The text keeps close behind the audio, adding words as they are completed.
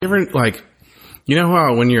Ever, like, you know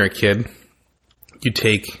how when you're a kid, you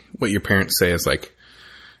take what your parents say as, like,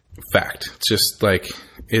 fact. It's just, like,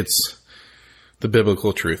 it's the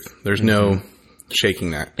biblical truth. There's no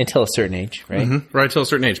shaking that. Until a certain age, right? Mm-hmm. Right, until a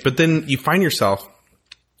certain age. But then you find yourself,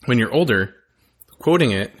 when you're older, quoting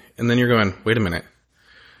it, and then you're going, wait a minute.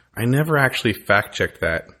 I never actually fact-checked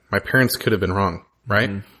that. My parents could have been wrong, right?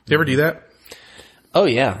 Do you ever do that? Oh,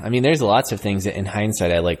 yeah. I mean, there's lots of things that in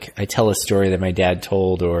hindsight, I tell a story that my dad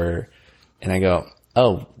told and I go,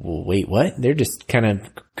 oh, well, wait, what? They're just kind of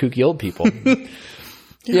kooky old people.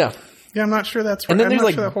 Yeah. Yeah, I'm not sure that's right. And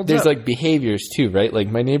then there's like behaviors too, right? Like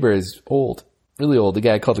my neighbor is old, really old. The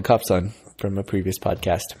guy I called the cops on from a previous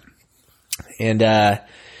podcast. And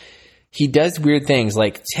he does weird things.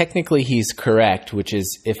 Like technically he's correct, which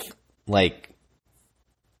is if like,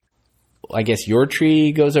 I guess your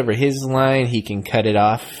tree goes over his line, he can cut it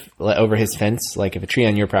off over his fence. Like if a tree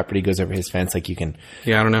on your property goes over his fence, like you can.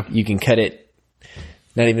 Yeah, I don't know. You can cut it.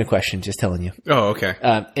 Not even a question, just telling you. Oh, okay.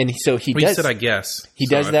 And so he does. You said I guess. He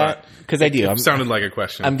does that because I do. It sounded like a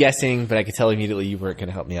question. I'm guessing, but I could tell immediately you weren't going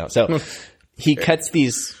to help me out. So he cuts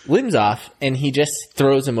these limbs off and he just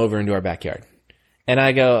throws them over into our backyard. And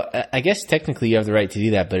I go, I guess technically you have the right to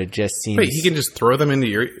do that, but it just seems. Wait, he can just throw them into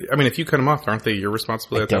your. I mean, if you cut them off, aren't they your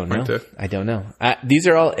responsibility at that point? I don't know. These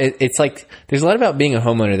are all. It's like there's a lot about being a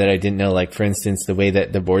homeowner that I didn't know. Like for instance, the way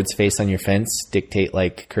that the boards face on your fence dictate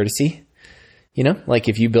like courtesy. You know, like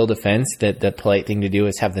if you build a fence, that the polite thing to do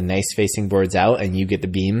is have the nice facing boards out and you get the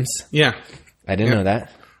beams. Yeah. I didn't know that.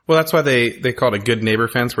 Well, that's why they call it a good neighbor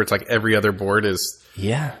fence, where it's like every other board is.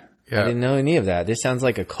 Yeah. I didn't know any of that. This sounds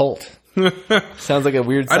like a cult. Sounds like a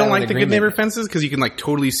weird. I don't like the good neighbor fences because you can like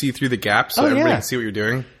totally see through the gaps, so everybody can see what you're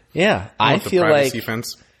doing. Yeah. I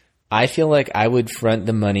feel like I would front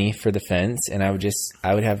the money for the fence, and I would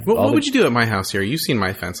have. What would you do at my house here? You've seen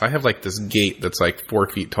my fence. I have like this gate that's like 4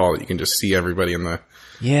 feet tall that you can just see everybody in the.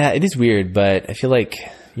 Yeah, it is weird, but I feel like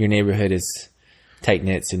your neighborhood is tight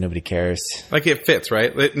knit, so nobody cares. Like it fits,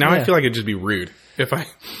 right? Now I feel like it'd just be rude if I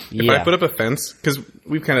put up a fence, because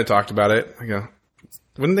we've kind of talked about it. I go,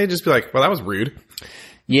 wouldn't they just be like, well, that was rude?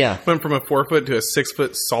 Yeah. Went from a 4 foot to a 6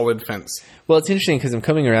 foot solid fence. Well, it's interesting because I'm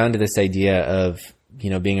coming around to this idea of,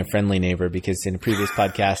 being a friendly neighbor, because in a previous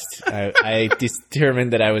podcast, I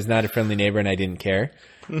determined that I was not a friendly neighbor and I didn't care.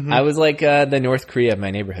 Mm-hmm. I was like the North Korea of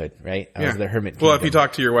my neighborhood, right? I was the hermit kingdom. Well, if you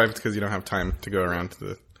talk to your wife, it's because you don't have time to go around to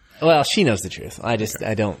the... Well, she knows the truth. I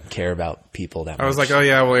don't care about people that much. I was like, oh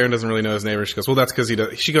yeah, well, Aaron doesn't really know his neighbors. She goes, well, that's because he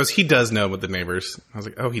does. She goes, he does know what the neighbors. I was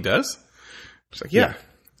like, oh, he does? She's like, yeah.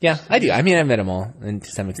 Yeah, I do. I mean, I met them all, and to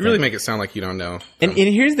some extent. You really make it sound like you don't know. And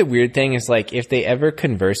here's the weird thing is, like, if they ever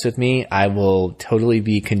converse with me, I will totally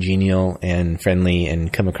be congenial and friendly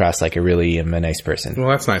and come across like a nice person. Well,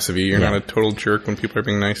 that's nice of you. You're not a total jerk when people are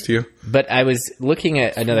being nice to you. But I was looking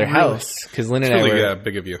at another house, because Lynn and I were...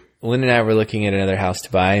 big of you. Lynn and I were looking at another house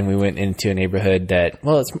to buy, and we went into a neighborhood that...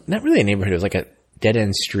 Well, it's not really a neighborhood. It was like a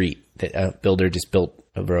dead-end street that a builder just built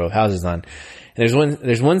a row of houses on. And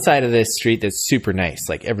there's one side of this street that's super nice.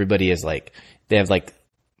 Like everybody is like, they have like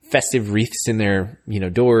festive wreaths in their,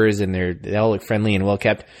 doors, and they all look friendly and well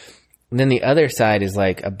kept. And then the other side is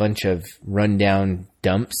like a bunch of rundown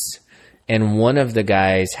dumps. And one of the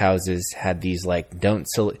guys' houses had these like,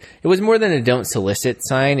 it was more than a don't solicit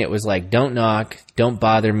sign. It was like, don't knock, don't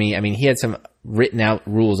bother me. I mean, he had some written out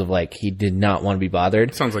rules of like, he did not want to be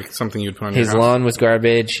bothered. Sounds like something you'd put on your house. His lawn was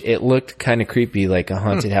garbage. It looked kind of creepy, like a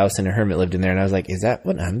haunted house, and a hermit lived in there. And I was like, is that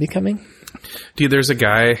what I'm becoming? Dude, there's a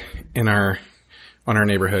guy on our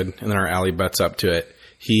neighborhood, and then our alley butts up to it.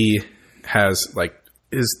 He has like,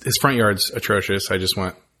 his front yard's atrocious. I just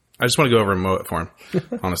want to go over and mow it for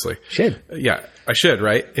him, honestly. Should. Yeah, I should,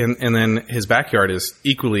 right? And then his backyard is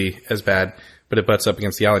equally as bad, but it butts up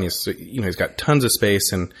against the alley. And he's got tons of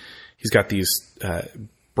space, and he's got these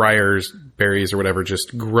briars, berries, or whatever,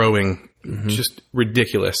 just growing, just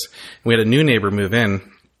ridiculous. And we had a new neighbor move in,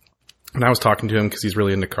 and I was talking to him because he's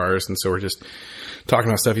really into cars, and so we're just talking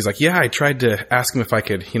about stuff. He's like, yeah, I tried to ask him if I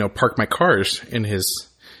could, park my cars in his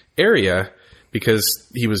area, because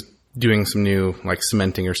he was doing some new like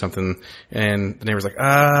cementing or something, and the neighbor's like,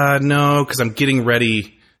 no, because I'm getting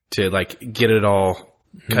ready to like get it all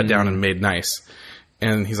cut down and made nice.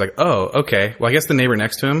 And he's like, oh, okay. Well, I guess the neighbor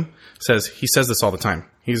next to him says this all the time.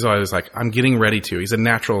 He's always like, I'm getting ready to. He's a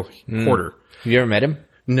natural hoarder. Have you ever met him?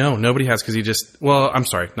 No, nobody has, because I'm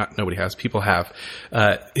sorry, not nobody has. People have.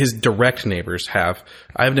 His direct neighbors have.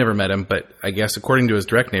 I've never met him, but I guess according to his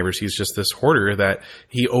direct neighbors, he's just this hoarder that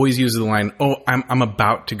he always uses the line, oh, I'm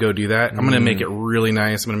about to go do that. I'm going to make it really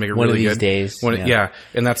nice. I'm going to make it really good. One of these days. Yeah.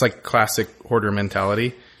 And that's like classic hoarder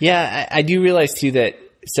mentality. Yeah, I do realize too that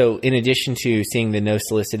so in addition to seeing the no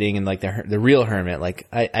soliciting and like the real hermit, like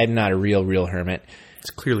I'm not a real hermit. It's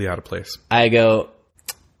clearly out of place. I go,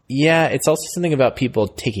 yeah, it's also something about people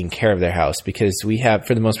taking care of their house, because we have,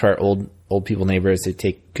 for the most part, old people neighbors that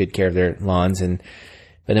take good care of their lawns,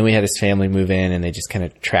 but then we had this family move in and they just kind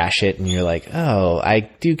of trash it, and you're like, oh, I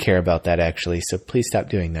do care about that actually, so please stop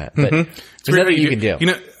doing that. But there's nothing you can do. You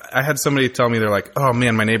know, I had somebody tell me, they're like, oh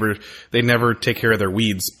man, my neighbor, they never take care of their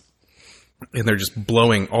weeds, and they're just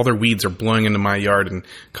blowing, all their weeds are blowing into my yard and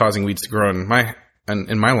causing weeds to grow in my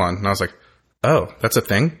lawn. And I was like, oh, that's a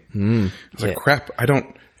thing? I was like, crap, I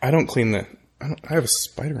don't clean I have a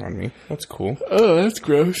spider on me. That's cool. Oh, that's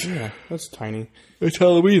gross. Yeah, that's tiny. It's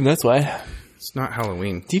Halloween, that's why. It's not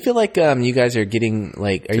Halloween. Do you feel like you guys are getting,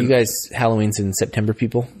 like, are you guys Halloween's in September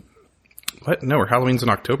people? What? No, we're Halloween's in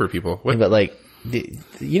October people. What? But like,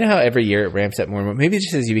 you know how every year it ramps up more and more? Maybe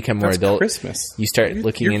just as you become more That's adult, Christmas. You start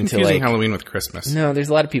looking You're into confusing like Halloween with Christmas. No, there's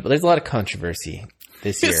a lot of controversy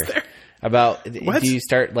this year. Is there? About What? do you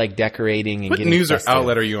start like decorating and What getting news festive?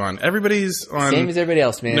 outlet are you on? Everybody's on. Same as everybody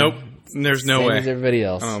else, man. Nope. There's no Same way. as everybody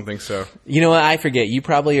else. I don't think so. You know what? I forget. You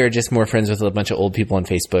probably are just more friends with a bunch of old people on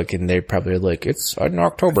Facebook, and they probably are like, it's in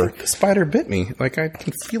October. The spider bit me. Like, I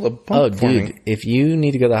can feel a bump Oh, forming. dude, if you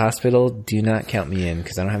need to go to the hospital, do not count me in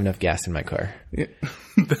because I don't have enough gas in my car. Yeah.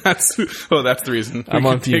 That's the reason. I'm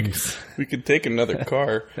on take, fumes. We could take another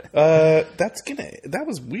car. That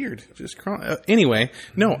was weird. Just anyway,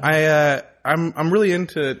 no, I'm really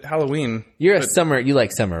into Halloween. You're a summer. You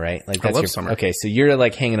like summer, right? Like I love summer. Okay, so you're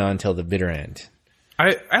like hanging on until the bitter end.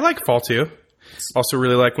 I like fall too. Also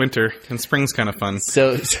really like winter, and spring's kind of fun.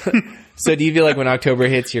 So do you feel like when October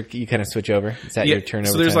hits, you kind of switch over? Is that your turn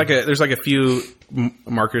over? So there's time? there's like a few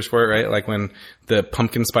markers for it, right? Like when the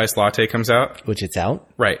pumpkin spice latte comes out. Which it's out?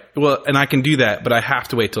 Right. Well, and I can do that, but I have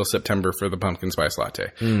to wait till September for the pumpkin spice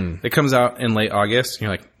latte. It comes out in late August, and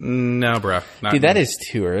you're like, no, bro. Dude, that is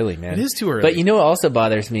too early, man. It is too early. But you know what also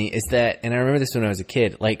bothers me is that, and I remember this when I was a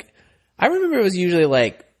kid, like, I remember it was usually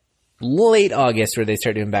like late August where they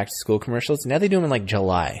start doing back to school commercials. Now they do them in like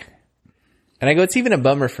July. And I go, it's even a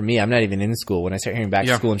bummer for me. I'm not even in school. When I start hearing back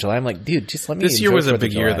to school in July, I'm like, dude, just let me. This year was a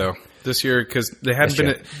big year, July. though. This year, because they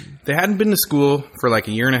hadn't been to school for like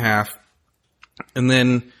a year and a half, and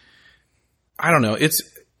then I don't know. It's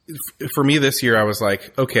for me this year. I was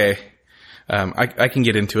like, okay, I can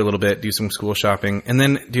get into it a little bit, do some school shopping, and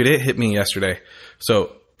then, dude, it hit me yesterday.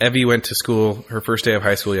 So Evie went to school, her first day of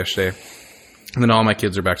high school yesterday, and then all my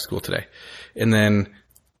kids are back to school today, and then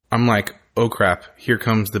I'm like, oh crap, here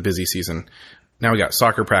comes the busy season. Now we got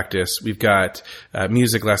soccer practice, we've got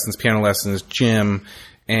music lessons, piano lessons, gym,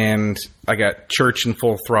 and I got church in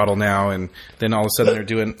full throttle now. And then all of a sudden they're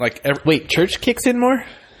doing like wait, church kicks in more?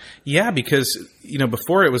 Yeah, because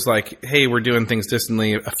before it was like, hey, we're doing things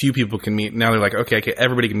distantly, a few people can meet. Now they're like, okay,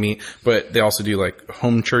 everybody can meet, but they also do like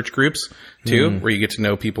home church groups too, where you get to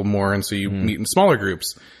know people more, and so you meet in smaller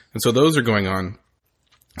groups, and so those are going on.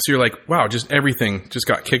 So you're like, wow, just everything just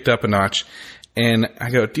got kicked up a notch. And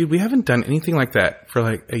I go, dude, we haven't done anything like that for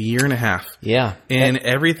like a year and a half. Yeah. And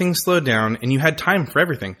everything slowed down, and you had time for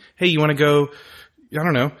everything. Hey, you want to go, I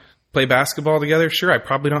don't know, play basketball together? Sure, I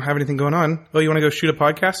probably don't have anything going on. Oh, you want to go shoot a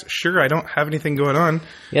podcast? Sure, I don't have anything going on.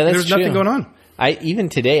 Yeah, that's There's true. nothing going on. Even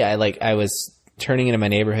today, I was turning into my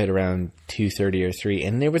neighborhood around 2:30 or 3,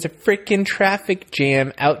 and there was a freaking traffic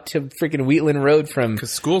jam out to freaking Wheatland Road from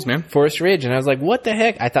Because schools, man. Forest Ridge, and I was like, what the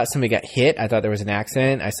heck? I thought somebody got hit. I thought there was an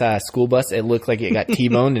accident. I saw a school bus. It looked like it got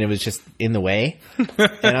T-boned, and it was just in the way.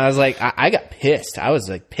 And I was like, I got pissed. I was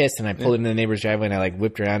like pissed, and I pulled into the neighbor's driveway, and I like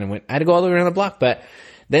whipped around and went. I had to go all the way around the block, but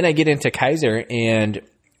then I get into Kaiser, and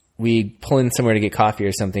we pull in somewhere to get coffee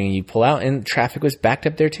or something, and you pull out, and traffic was backed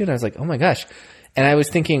up there too. And I was like, oh my gosh. And I was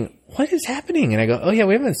thinking, what is happening? And I go, oh yeah,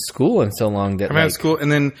 we haven't had school in so long that I'm at school,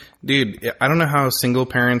 and then, dude, I don't know how single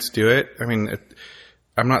parents do it. I mean,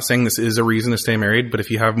 I'm not saying this is a reason to stay married, but if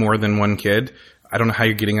you have more than one kid, I don't know how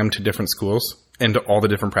you're getting them to different schools and to all the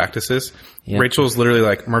different practices. Yeah. Rachel's literally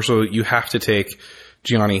like, Marshall, you have to take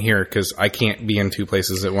Gianni here because I can't be in two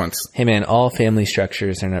places at once. Hey man, all family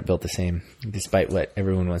structures are not built the same, despite what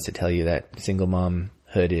everyone wants to tell you that single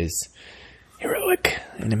momhood is heroic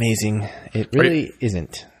and amazing. It really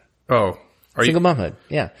isn't. Oh, single momhood.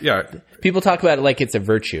 Yeah. Yeah. People talk about it like it's a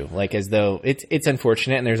virtue, like as though it's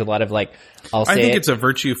unfortunate, and there's a lot of like, I think it's a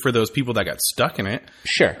virtue for those people that got stuck in it.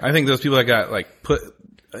 Sure. I think those people that got like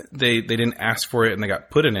they didn't ask for it and they got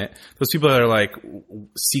put in it. Those people that are like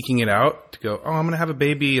seeking it out to go, oh, I'm going to have a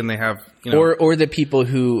baby, and they have, or the people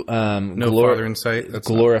who no father in sight.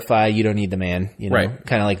 Glorify you don't need the man, right?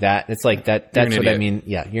 Kind of like that. It's like that. That's what I mean.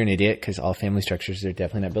 Yeah, you're an idiot because all family structures are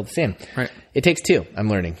definitely not built the same. Right. It takes two. I'm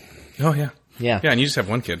learning. Oh yeah. Yeah. Yeah, and you just have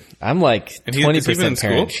one kid. I'm like And is he even in 20% school?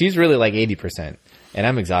 parent. She's really like 80%. And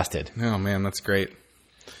I'm exhausted. Oh, man, that's great.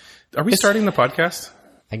 Are we starting the podcast?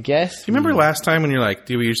 I guess. Do you remember last time when you're like,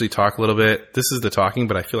 do we usually talk a little bit? This is the talking,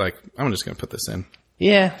 but I feel like I'm just going to put this in.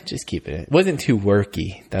 Yeah, just keep it. It wasn't too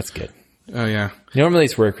worky. That's good. Oh, yeah. Normally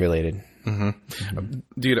it's work related.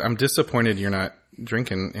 Dude, I'm disappointed you're not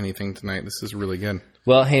drinking anything tonight. This is really good.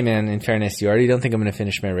 Well, hey man, in fairness, you already don't think I'm going to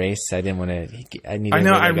finish my race. I didn't want to. I need. I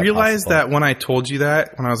know. I realized that when I told you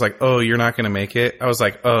that, when I was like, oh, you're not going to make it. I was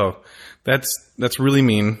like, oh, that's really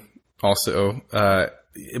mean. Also,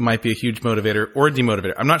 it might be a huge motivator or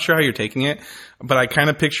demotivator. I'm not sure how you're taking it, but I kind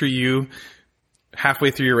of picture you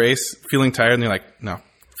halfway through your race feeling tired and you're like, no,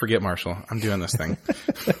 forget Marshall. I'm doing this thing.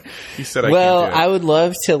 He said I Well, can't do it. I would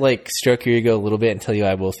love to like stroke your ego a little bit and tell you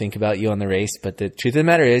I will think about you on the race. But the truth of the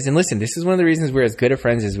matter is, and listen, this is one of the reasons we're as good of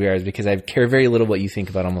friends as we are, is because I care very little what you think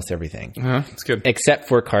about almost everything. It's good. Except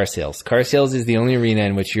for car sales. Car sales is the only arena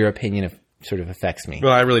in which your opinion sort of affects me.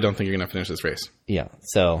 Well, I really don't think you're going to finish this race. Yeah.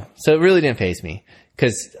 So it really didn't faze me.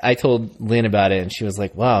 Because I told Lynn about it and she was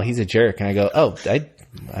like, wow, he's a jerk. And I go, oh,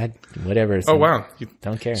 I whatever. Oh, wow. You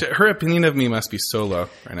don't care. So her opinion of me must be so low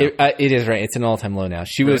right now. It is right. It's an all-time low now.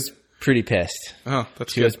 She was pretty pissed. Oh,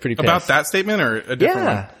 that's She good. was pretty pissed. About that statement or a different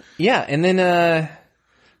one? Yeah. And then,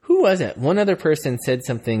 who was it? One other person said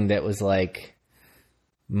something that was like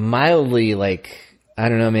mildly like, I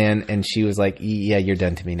don't know, man. And she was like, yeah, you're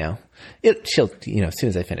done to me now. She'll, as soon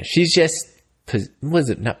as I finish. She's just, was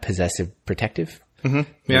it not possessive, protective?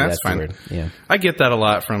 Mm-hmm. Yeah, that's the fine. word. Yeah. I get that a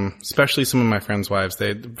lot from, especially some of my friends' wives.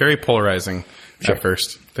 They're very polarizing at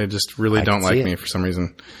first. They just really don't like me for some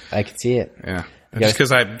reason. I could see it. Yeah. Just because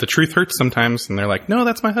the truth hurts sometimes, and they're like, no,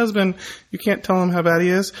 that's my husband. You can't tell him how bad he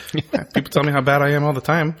is. People tell me how bad I am all the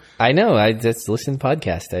time. I know. I just listen to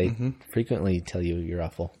podcasts. I frequently tell you you're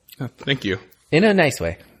awful. Oh, thank you. In a nice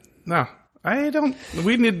way. No, I don't.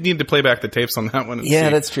 We need to play back the tapes on that one. And Yeah,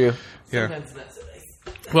 see. that's true. Yeah.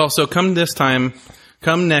 Well, so come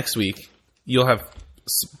next week, you'll have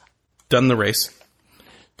done the race.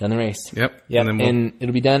 Done the race. Yep. Yeah, And and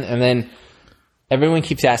it'll be done. And then everyone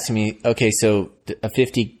keeps asking me, okay, so a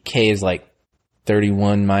 50K is like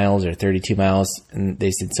 31 miles or 32 miles. And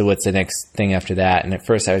they said, so what's the next thing after that? And at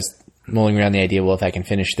first I was mulling around the idea, well, if I can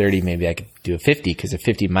finish 30, maybe I could do a 50 because a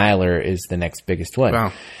 50 miler is the next biggest one.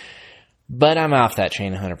 Wow. But I'm off that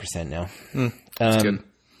train 100% now. That's good.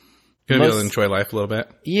 You're going to be able to enjoy life a little bit.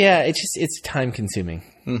 Yeah, it's time consuming.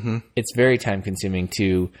 Mm-hmm. It's very time consuming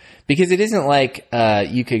because it isn't like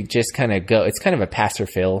you could just kind of go. It's kind of a pass or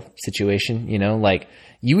fail situation, like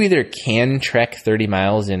you either can trek 30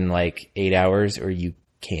 miles in like 8 hours or you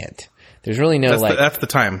can't. There's really no that's the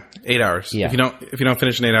time, 8 hours. Yeah. If you don't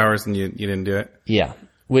finish in 8 hours, then you didn't do it. Yeah.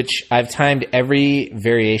 Which I've timed every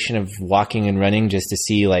variation of walking and running just to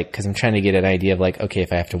see, because I'm trying to get an idea of okay,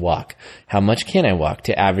 if I have to walk, how much can I walk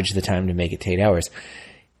to average the time to make it to 8 hours?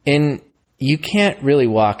 And you can't really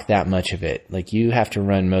walk that much of it. You have to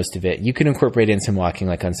run most of it. You can incorporate in some walking,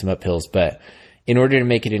 on some uphills, but in order to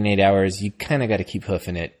make it in 8 hours, you kind of got to keep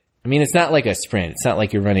hoofing it. I mean, it's not like a sprint. It's not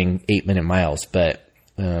like you're running 8-minute miles, but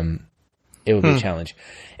it will be a challenge.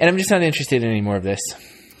 And I'm just not interested in any more of this.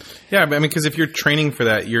 Yeah, but because if you're training for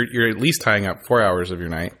that, you're at least tying up 4 hours of your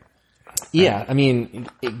night. Yeah, I mean,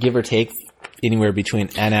 give or take anywhere between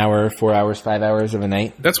an hour, 4 hours, 5 hours of a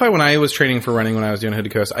night. That's why when I was training for running, when I was doing Hood to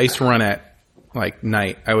Coast, I used to run at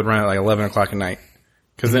night. I would run at 11 o'clock at night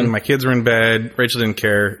because then my kids were in bed. Rachel didn't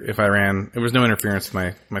care if I ran. There was no interference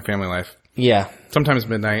with my family life. Yeah, Sometimes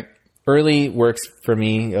midnight. early works for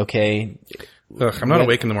me. Okay, Ugh, I'm not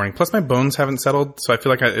awake in the morning. Plus, my bones haven't settled, so I feel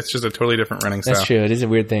like it's just a totally different running style. that's true. It is a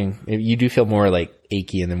weird thing. You do feel more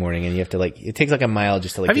achy in the morning, and you have to it takes a mile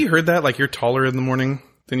just to Have you heard that? You're taller in the morning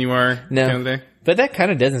than you are at the end of the day? But that kind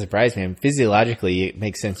of doesn't surprise me. Physiologically, it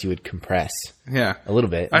makes sense you would compress Yeah. a little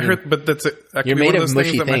bit. I heard, but that could You're be one made of of those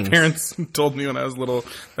mushy things that things. my parents told me when I was little.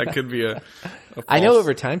 That could be a I know false-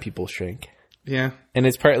 over time people shrink, Yeah. and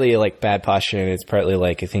it's partly bad posture, and it's partly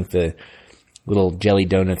I think the little jelly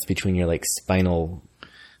donuts between your spinal.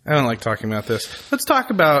 I don't like talking about this. Let's talk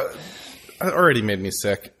about. It already made me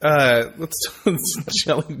sick. Let's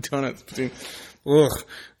jelly donuts between. Ugh.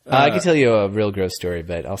 I could tell you a real gross story,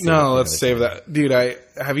 but I'll save it for No, let's another save that, dude.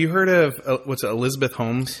 Have you heard of what's it, Elizabeth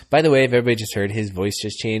Holmes? By the way, if everybody just heard, his voice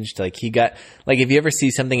just changed. He got if you ever see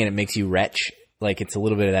something and it makes you retch, it's a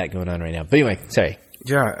little bit of that going on right now. But anyway, sorry.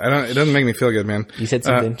 Yeah, I don't. It doesn't make me feel good, man. You said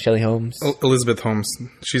something, Shelley Holmes. Elizabeth Holmes.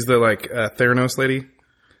 She's the Theranos lady.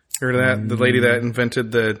 Heard of that? The lady that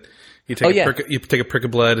invented you take a prick of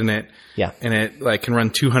blood and it Yeah. and it can run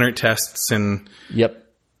 200 tests and Yep.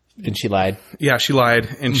 And she lied. Yeah, she lied,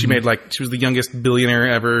 and she made she was the youngest billionaire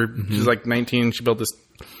ever. She was like 19. She built this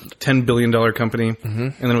 $10 billion company,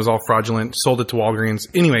 and then it was all fraudulent. Sold it to Walgreens.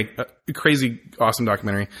 Anyway, a crazy, awesome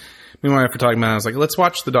documentary. Me and my wife were talking about it. I was like, let's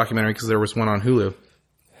watch the documentary because there was one on Hulu.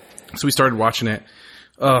 So we started watching it.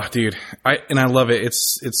 Oh, dude, I love it.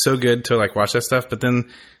 It's so good to like watch that stuff. But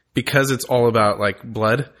then because it's all about like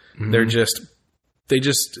blood, they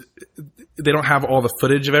don't have all the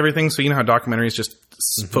footage of everything. So you know how documentaries just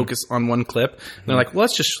focus on one clip. And they're like, well,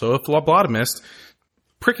 let's just show a phlebotomist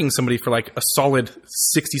pricking somebody for like a solid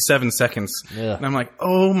 67 seconds. Yeah. And I'm like,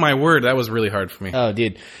 oh my word, that was really hard for me. Oh,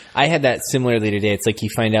 dude. I had that similarly today. It's like you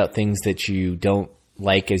find out things that you don't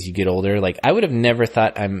like as you get older. Like I would have never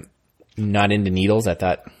thought I'm not into needles. I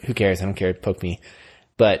thought, who cares? I don't care. Poke me.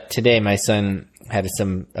 But today my son had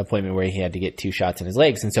some appointment where he had to get 2 shots in his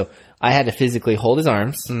legs. And so I had to physically hold his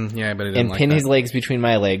arms Yeah, but and pin his legs between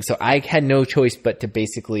my legs. So I had no choice but to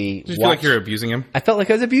basically Did you feel like you're abusing him? I felt like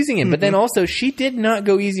I was abusing him. But then also she did not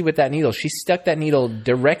go easy with that needle. She stuck that needle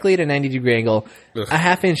directly at a 90-degree angle, a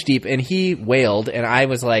half-inch deep, and he wailed. And I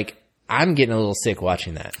was like, I'm getting a little sick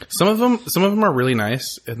watching that. Some of them are really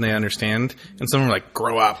nice and they understand, and some are like,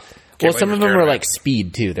 grow up. Well, some of them are like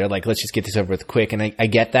speed too. They're like, let's just get this over with quick. And I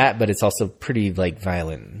get that, but it's also pretty like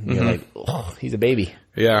violent. You're like, oh, he's a baby.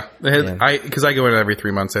 Yeah. Because I go in every 3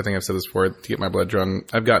 months. I think I've said this before, to get my blood drawn.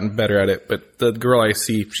 I've gotten better at it, but the girl I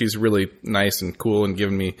see, she's really nice and cool and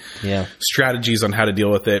giving me strategies on how to deal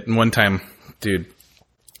with it. And one time, dude,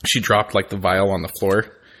 she dropped like the vial on the floor,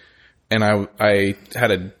 and I had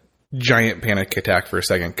a giant panic attack for a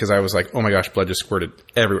second because I was like, oh my gosh, blood just squirted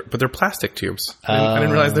everywhere. But they're plastic tubes. I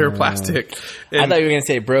didn't realize they were plastic. And I thought you were going to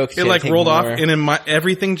say it broke. It like rolled off, and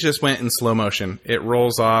everything just went in slow motion. It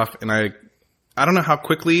rolls off, and I don't know how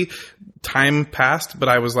quickly time passed, but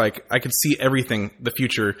I was like, I could see everything, the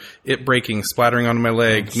future, it breaking, splattering onto my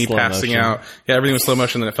leg, me passing out. Yeah, everything was slow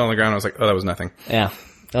motion, then it fell on the ground. I was like, oh, that was nothing. Yeah.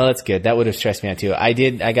 Oh, that's good. That would have stressed me out too.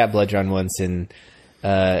 I got blood drawn once, and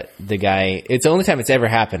the guy, it's the only time it's ever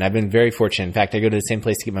happened. I've been very fortunate. In fact, I go to the same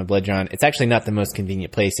place to get my blood drawn. It's actually not the most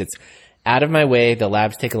convenient place. It's out of my way. The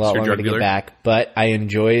labs take a lot longer to get back, but I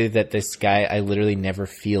enjoy that this guy, I literally never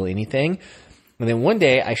feel anything. And then one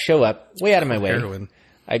day I show up way out of my way. Heroin.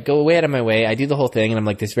 I go way out of my way. I do the whole thing, and I'm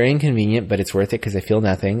like, this is very inconvenient, but it's worth it because I feel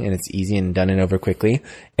nothing, and it's easy and done and over quickly.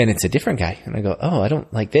 And it's a different guy. And I go, oh, I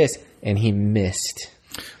don't like this. And he missed.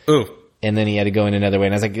 Ooh. And then he had to go in another way.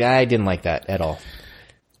 And I was like, I didn't like that at all.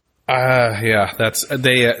 Yeah, that's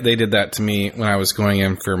they did that to me when I was going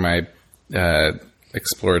in for my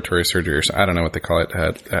exploratory surgery, or I don't know what they call it.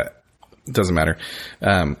 It doesn't matter.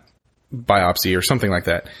 Biopsy or something like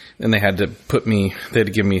that. And they had to give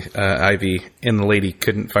me IV, and the lady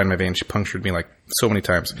couldn't find my vein. She punctured me like so many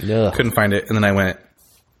times. Ugh. Couldn't find it. And then I went,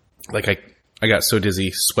 like I got so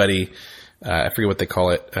dizzy, sweaty. I forget what they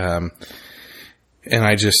call it. And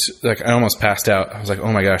I just, like, I almost passed out. I was like,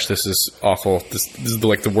 oh my gosh, this is awful. This is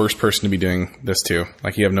like the worst person to be doing this to.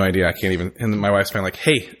 Like, you have no idea. I can't even. And then my wife's finally like,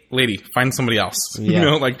 hey, lady, find somebody else. Yeah. You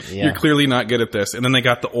know, like, you're clearly not good at this. And then they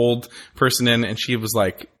got the old person in, and she was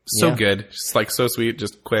like, so good. Just like so sweet,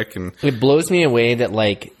 just quick. And it blows me away that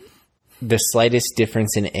like the slightest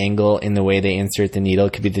difference in angle in the way they insert the needle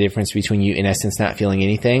could be the difference between you, in essence, not feeling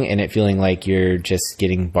anything and it feeling like you're just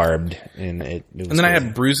getting barbed. And then crazy. I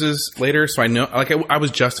had bruises later, so I know, like, I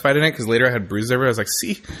was justified in it because later I had bruises everywhere. I was like,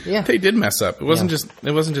 see, they did mess up. It wasn't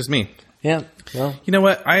just me. Yeah. Well, you know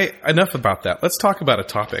what? Enough about that. Let's talk about a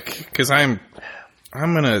topic because I'm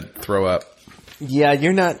gonna throw up. Yeah,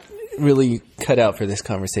 you're not really cut out for this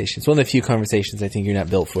conversation. It's one of the few conversations I think you're not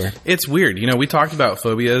built for. It's weird. You know, we talked about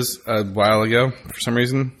phobias a while ago for some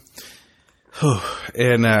reason.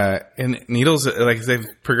 And needles, like, they've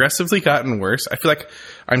progressively gotten worse. I feel like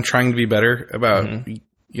I'm trying to be better about,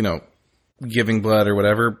 you know, giving blood or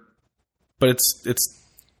whatever, but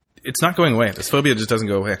it's not going away. This phobia just doesn't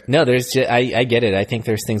go away. No, I get it. I think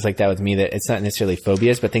there's things like that with me that it's not necessarily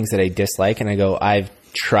phobias, but things that I dislike. And I go, I've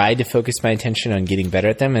tried to focus my attention on getting better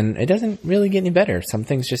at them, and it doesn't really get any better. Some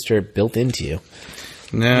things just are built into you.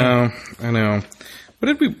 No, I know.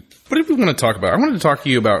 What did we want to talk about? I wanted to talk to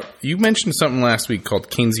you about, you mentioned something last week called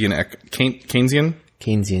Keynesian.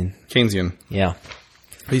 Keynesian. Yeah.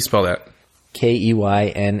 How do you spell that?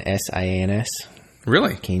 Keynsians.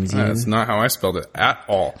 Really? Keynesian. That's not how I spelled it at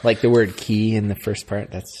all. Like the word key in the first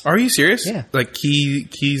part. That's. Are you serious? Yeah. Like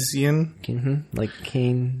Keynesian? Mm-hmm. Like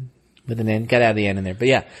Keyn with an N. Got out of the N in there. But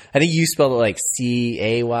yeah, I think you spelled it like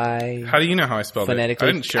C-A-Y. How do you know how I spelled phonetically? It?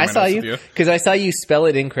 I didn't share my notes with you. Because I saw you spell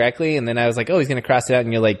it incorrectly, and then I was like, oh, he's going to cross it out,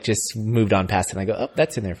 and you're like, just moved on past it. And I go, oh,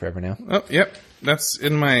 that's in there forever now. Oh, yep. That's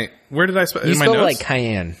in my, where did I spell it? You in my spelled notes? it like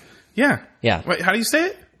cayenne. Yeah. Yeah. Wait, how do you say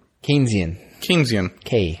it? Keynesian. Keynesian.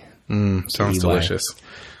 K. Sounds K-E-Y. delicious.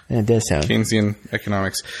 It does sound. Keynesian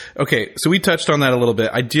economics. Okay, so we touched on that a little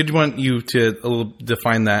bit. I did want you to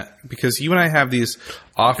define that because you and I have these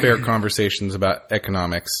off-air conversations about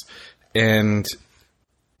economics. And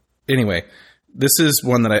anyway, this is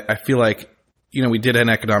one that I feel like, we did an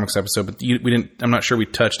economics episode, but we didn't. I'm not sure we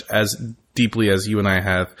touched as deeply as you and I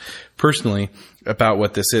have personally about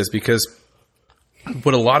what this is, because a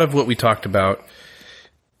lot of what we talked about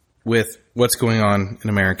with what's going on in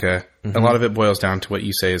America, a lot of it boils down to what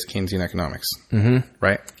you say is Keynesian economics,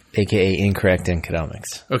 right? AKA incorrect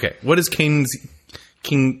economics. Okay, what is Keynesian?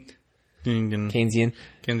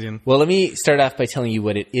 Keynesian. Well, let me start off by telling you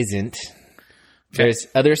what it isn't. There's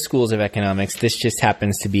other schools of economics. This just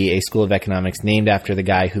happens to be a school of economics named after the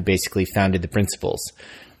guy who basically founded the principles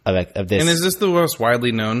of this. And is this the most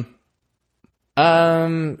widely known?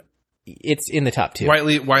 It's in the top two.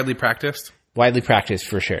 Widely practiced? Widely practiced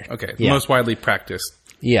for sure. Okay, the most widely practiced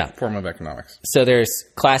form of economics. So there's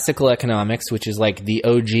classical economics, which is like the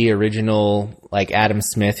OG original, like Adam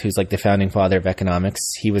Smith, who's like the founding father of economics.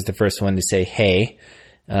 He was the first one to say, hey,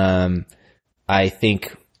 I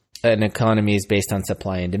think an economy is based on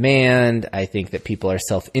supply and demand. I think that people are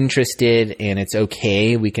self-interested and it's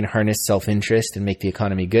okay. We can harness self-interest and make the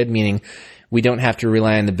economy good, meaning we don't have to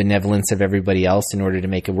rely on the benevolence of everybody else in order to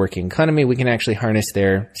make a working economy. We can actually harness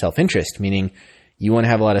their self-interest, meaning you want to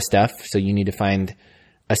have a lot of stuff, so you need to find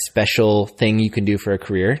a special thing you can do for a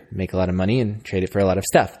career, make a lot of money and trade it for a lot of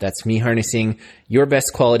stuff. That's me harnessing your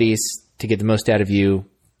best qualities to get the most out of you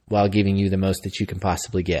while giving you the most that you can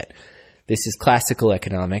possibly get. This is classical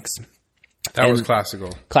economics. That was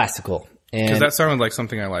classical. Classical. Because that sounded like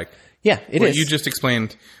something I like. Yeah, it is. What you just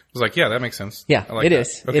explained was like, yeah, that makes sense. Yeah, I like it that.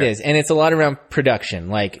 is. Okay. It is. And it's a lot around production.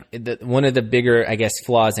 Like one of the bigger, I guess,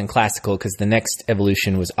 flaws in classical, because the next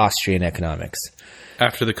evolution was Austrian economics.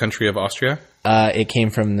 After the country of Austria? It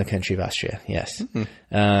came from the country of Austria, yes.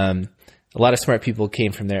 A lot of smart people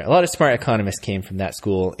came from there. A lot of smart economists came from that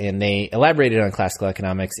school, and they elaborated on classical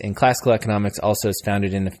economics. And classical economics also is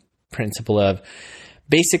founded in the principle of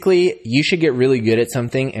basically you should get really good at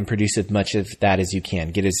something and produce as much of that as you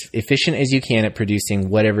can. Get as efficient as you can at producing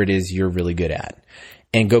whatever it is you're really good at.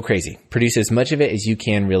 And go crazy. Produce as much of it as you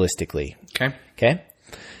can realistically. Okay?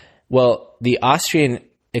 Well, the Austrian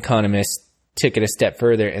economists took it a step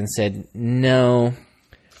further and said, no,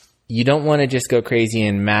 you don't want to just go crazy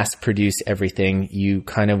and mass produce everything. You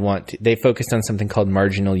kind of want to, they focused on something called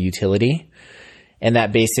marginal utility. And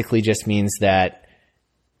that basically just means that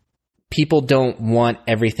people don't want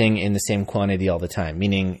everything in the same quantity all the time.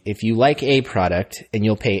 Meaning, if you like a product and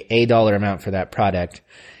you'll pay a dollar amount for that product,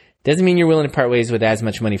 doesn't mean you're willing to part ways with as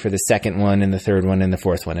much money for the second one and the third one and the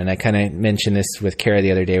fourth one. And I kind of mentioned this with Kara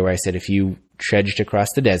the other day where I said, if you trudged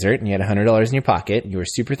across the desert and you had $100 in your pocket, you were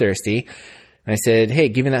super thirsty, and I said, hey,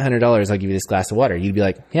 give me that $100, I'll give you this glass of water. You'd be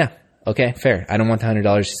like, yeah, okay, fair. I don't want the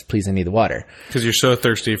 $100, just please, I need the water. Because you're so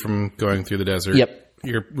thirsty from going through the desert. Yep.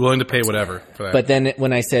 You're willing to pay whatever for that. But then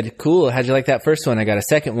when I said, cool, how'd you like that first one? I got a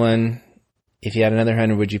second one. If you had another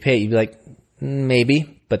 100, would you pay it? You'd be like,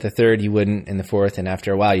 maybe. But the third, you wouldn't. And the fourth. And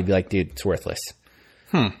after a while, you'd be like, dude, it's worthless.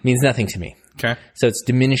 Means nothing to me. Okay. So it's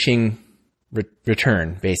diminishing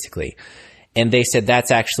return, basically. And they said that's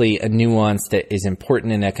actually a nuance that is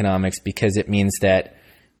important in economics because it means that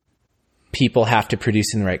people have to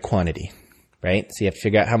produce in the right quantity. Right? So you have to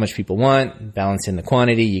figure out how much people want, balance in the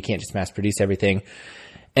quantity. You can't just mass produce everything.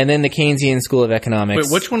 And then the Keynesian school of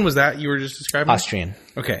economics. Wait, which one was that you were just describing? Austrian.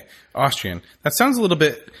 Okay. Austrian. That sounds a little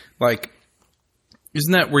bit like,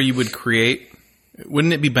 isn't that where you would create,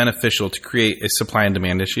 wouldn't it be beneficial to create a supply and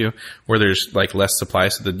demand issue where there's like less supply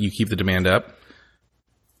so that you keep the demand up?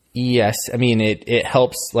 Yes. I mean, it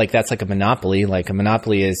helps, like that's like a monopoly. Like a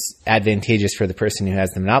monopoly is advantageous for the person who has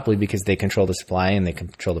the monopoly because they control the supply and they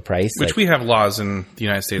control the price. Which we have laws in the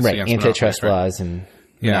United States right, against antitrust monopolies, laws and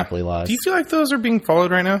monopoly laws. Do you feel like those are being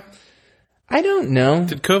followed right now? I don't know.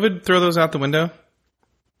 Did COVID throw those out the window?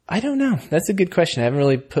 I don't know. That's a good question. I haven't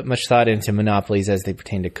really put much thought into monopolies as they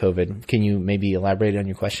pertain to COVID. Can you maybe elaborate on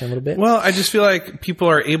your question a little bit? Well, I just feel like people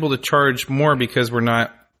are able to charge more because we're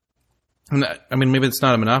not, I mean, maybe it's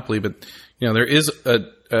not a monopoly, but there is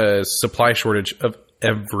a supply shortage of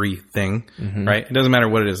everything, right? It doesn't matter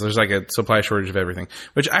what it is. There's like a supply shortage of everything,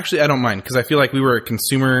 which actually I don't mind because I feel like we were a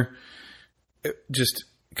consumer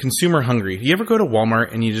hungry. Do you ever go to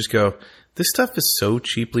Walmart and you just go, this stuff is so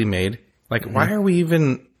cheaply made? Like, why are we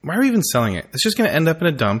even why are we even selling it? It's just going to end up in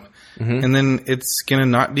a dump, and then it's going to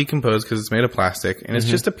not decompose because it's made of plastic, and it's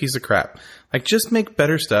just a piece of crap. Like, just make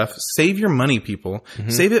better stuff. Save your money, people.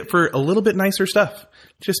 Save it for a little bit nicer stuff.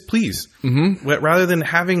 Just please. Rather than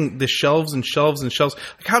having the shelves and shelves and shelves.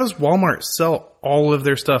 Like, how does Walmart sell all of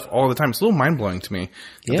their stuff all the time? It's a little mind-blowing to me.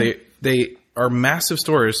 Yeah. They are massive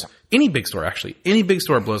stores. Any big store, actually. Any big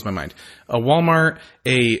store blows my mind. A Walmart,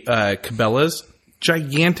 a Cabela's,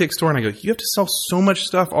 gigantic store. And I go, you have to sell so much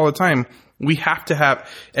stuff all the time. We have to have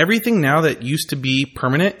everything now that used to be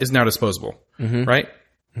permanent is now disposable, right?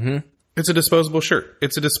 It's a disposable shirt.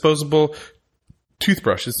 It's a disposable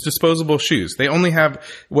toothbrush. It's disposable shoes. They only have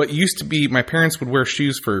what used to be, my parents would wear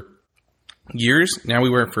shoes for years. Now we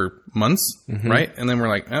wear it for months, right? And then we're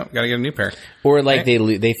like, oh, gotta get a new pair. Or like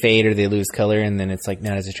they fade or they lose color, and then it's like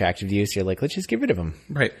not as attractive to you. So you're like, let's just get rid of them.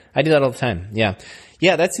 Right. I do that all the time. Yeah.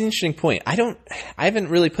 Yeah, that's an interesting point. I haven't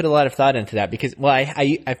really put a lot of thought into that because, well,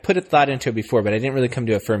 I've put a thought into it before, but I didn't really come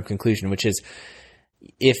to a firm conclusion, which is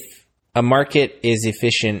if a market is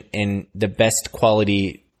efficient and the best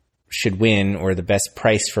quality should win, or the best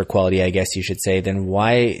price for quality, I guess you should say, then what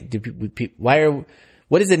is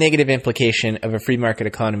the negative implication of a free market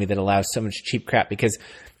economy that allows so much cheap crap? Because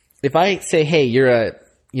if I say, hey, you're a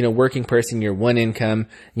working person, you're one income,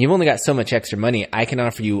 and you've only got so much extra money, I can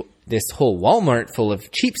offer you this whole Walmart full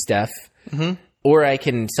of cheap stuff, or I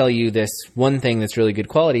can sell you this one thing that's really good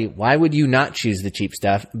quality. Why would you not choose the cheap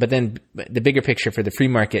stuff? But then the bigger picture for the free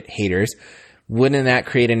market haters, wouldn't that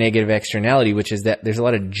create a negative externality, which is that there's a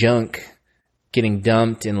lot of junk getting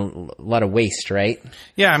dumped and a lot of waste, right?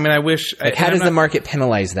 Yeah, I mean, I wish... how does the market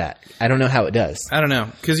penalize that? I don't know how it does. I don't know.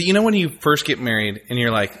 Because when you first get married and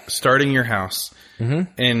you're like starting your house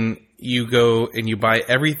and you go and you buy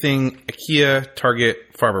everything IKEA,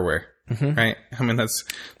 Target, Farberware, right? I mean, that's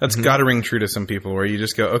got to ring true to some people where you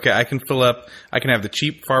just go, okay, I can have the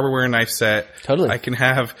cheap Farberware knife set. Totally. I can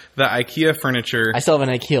have the IKEA furniture. I still have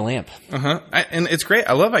an IKEA lamp. And it's great.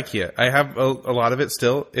 I love IKEA. I have a lot of it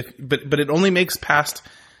still. But it only makes past,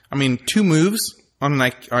 2 moves on an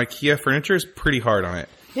IKEA furniture is pretty hard on it.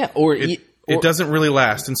 Yeah. It doesn't really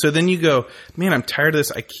last. And so then you go, man, I'm tired of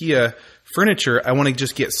this IKEA furniture. I want to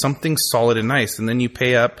just get something solid and nice. And then you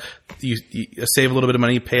pay up, you save a little bit of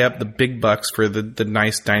money, you pay up the big bucks for the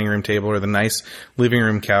nice dining room table or the nice living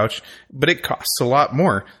room couch. But it costs a lot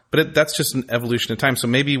more. But that's just an evolution of time. So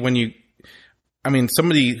maybe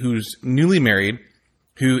somebody who's newly married,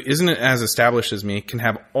 who isn't as established as me, can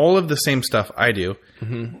have all of the same stuff I do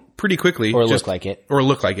pretty quickly. Or look like it.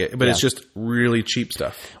 But it's just really cheap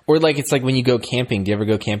stuff. Or it's like when you go camping. Do you ever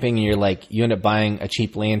go camping and you end up buying a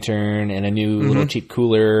cheap lantern and a new little cheap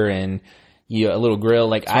cooler and a little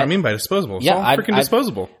grill? That's what I mean by disposable. It's all freaking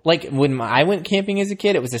disposable. Like when I went camping as a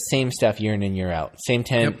kid, it was the same stuff year in and year out. Same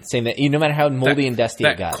tent, same that. No matter how moldy and dusty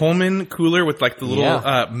it got. That Coleman cooler with the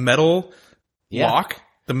little metal lock.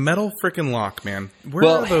 The metal frickin' lock, man. Where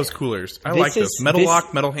are those coolers? I like those. Metal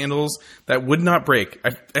lock, metal handles that would not break.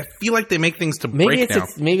 I feel like they make things to break now.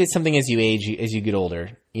 Maybe it's something as you age, as you get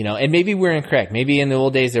older, and maybe we're incorrect. Maybe in the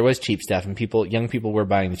old days there was cheap stuff and young people were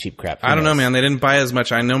buying the cheap crap. I don't know, man. They didn't buy as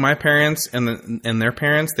much. I know my parents and their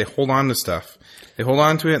parents, they hold on to stuff. They hold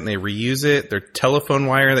on to it and they reuse it. They're telephone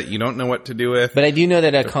wire that you don't know what to do with. But I do know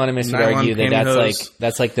that economists would argue that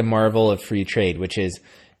that's like the marvel of free trade, which is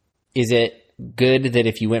it good that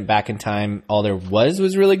if you went back in time, all there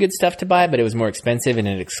was really good stuff to buy, but it was more expensive and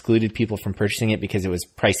it excluded people from purchasing it because it was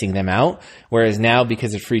pricing them out. Whereas now,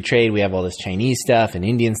 because of free trade, we have all this Chinese stuff and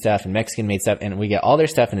Indian stuff and Mexican made stuff, and we get all their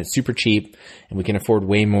stuff and it's super cheap and we can afford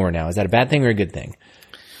way more now. Is that a bad thing or a good thing?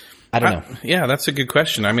 I don't know. Yeah, that's a good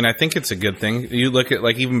question. I think it's a good thing. You look at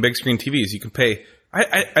even big screen TVs, you can pay.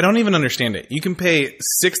 I don't even understand it. You can pay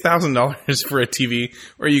 $6,000 for a TV,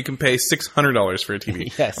 or you can pay $600 for a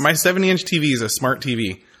TV. Yes. My 70-inch TV is a smart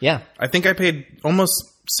TV. Yeah. I think I paid almost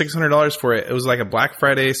 $600 for it. It was like a Black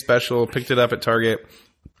Friday special. Picked it up at Target.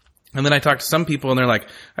 And then I talked to some people, and they're like,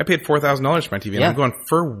 I paid $4,000 for my TV. And I'm going,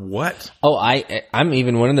 for what? Oh, I'm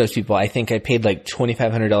even one of those people. I think I paid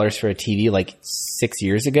 $2,500 for a TV 6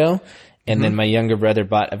 years ago. And then my younger brother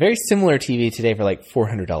bought a very similar TV today for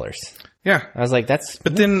 $400. Yeah. I was like, that's...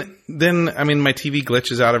 But then my TV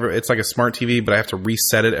glitches out of it. It's like a smart TV, but I have to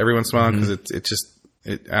reset it every once in a while because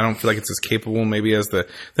I don't feel like it's as capable maybe as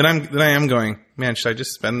then I am going, man, should I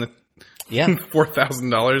just spend the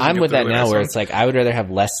 $4,000? I'm with that now where it's I would rather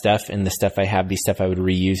have less stuff and the stuff I have be stuff I would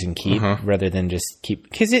reuse and keep rather than just keep,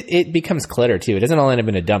 because it becomes clutter too. It doesn't all end up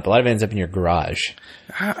in a dump. A lot of it ends up in your garage.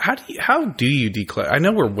 How do you declutter? I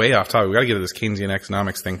know we're way off topic. We got to get to this Keynesian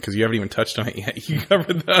economics thing because you haven't even touched on it yet. You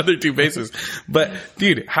covered the other two bases. But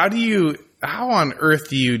dude, how on earth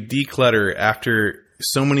do you declutter after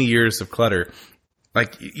so many years of clutter.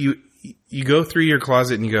 Like you go through your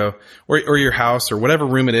closet and you go, or your house or whatever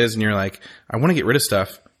room it is, and you're like, I want to get rid of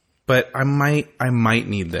stuff, but I might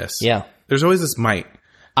need this. Yeah. There's always this might.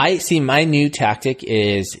 I see my new tactic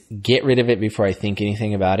is get rid of it before I think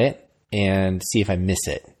anything about it and see if I miss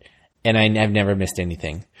it. And I've never missed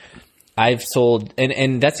anything. I've sold,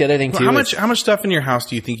 and that's the other thing too. How much stuff in your house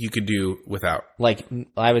do you think you could do without? Like,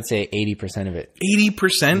 I would say 80% of it.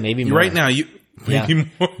 80%? Maybe more. Right now, maybe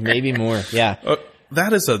more. Maybe more. Yeah.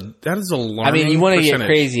 That is a long. I mean, you want to get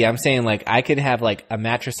crazy. I'm saying like I could have like a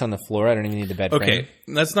mattress on the floor. I don't even need the bed frame. Okay,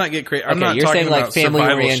 let's not get crazy. I'm not you're talking saying like about family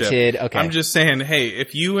oriented. survivalship. Okay. I'm just saying, hey,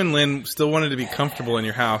 if you and Lynn still wanted to be comfortable in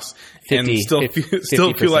your house 50, and still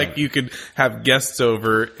 50%. feel like you could have guests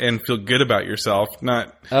over and feel good about yourself,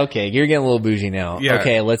 not okay. You're getting a little bougie now. Yeah.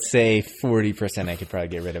 Okay, let's say 40%. I could probably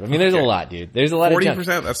get rid of. I mean, there's a lot, dude. There's a lot of 40%.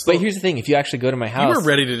 junk. That's still, but here's the thing: if you actually go to my house, you were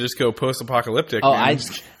ready to just go post-apocalyptic. Oh, man.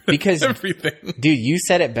 because everything. Dude, you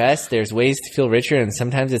said it best. There's ways to feel richer, and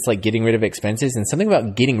sometimes it's like getting rid of expenses. And something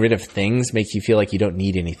about getting rid of things makes you feel like you don't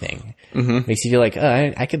need anything. Mm-hmm. Makes you feel like,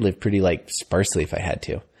 oh, I could live pretty like sparsely if I had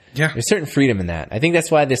to. Yeah, there's certain freedom in that. I think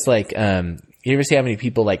that's why this like, you ever see how many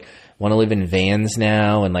people like want to live in vans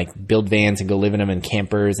now and like build vans and go live in them in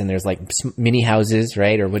campers, and there's like mini houses,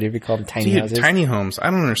 right, or whatever you call them, tiny houses. Tiny homes. I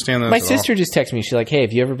don't understand those. My sister just texted me. She's like, "Hey,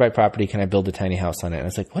 if you ever buy property, can I build a tiny house on it?" And I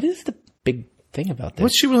was like, "What is the big thing about this?"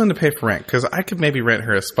 What's she willing to pay for rent? Because I could maybe rent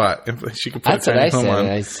her a spot if she could put That's a tiny what I home said. on.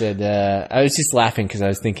 I said, I was just laughing because I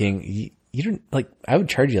was thinking, you don't like, I would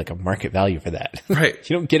charge you like a market value for that. Right.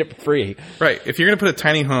 You don't get it for free. Right. If you're going to put a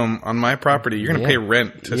tiny home on my property, you're going to pay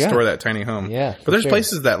rent to store that tiny home. Yeah. But there's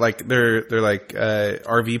places that like, they're like,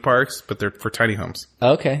 RV parks, but they're for tiny homes.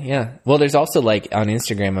 Okay. Yeah. Well, there's also like on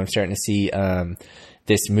Instagram, I'm starting to see,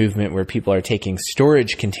 this movement where people are taking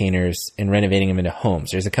storage containers and renovating them into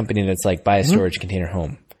homes. There's a company that's like, buy a storage container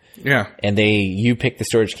home. Yeah. And you pick the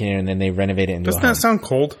storage container and then they renovate it into a home. Doesn't that sound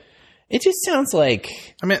cold? It just sounds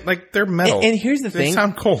like... I mean, like, they're metal. And here's the thing. They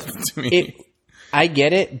sound cold to me. I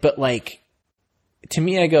get it, but like, to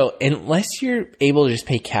me, I go, unless you're able to just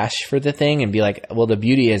pay cash for the thing and be like, well, the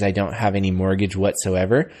beauty is I don't have any mortgage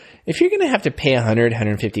whatsoever. If you're going to have to pay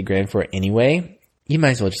 150 grand for it anyway, you might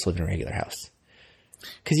as well just live in a regular house.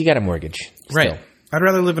 Because you got a mortgage. Still. Right. I'd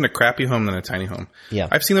rather live in a crappy home than a tiny home. Yeah.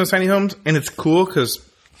 I've seen those tiny homes, and it's cool because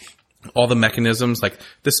all the mechanisms, like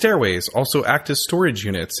the stairways, also act as storage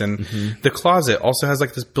units, and the closet also has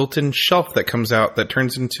like this built-in shelf that comes out that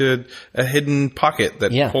turns into a hidden pocket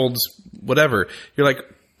that holds whatever. You're like,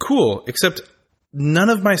 cool, except none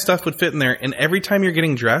of my stuff would fit in there. And every time you're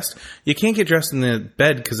getting dressed, you can't get dressed in the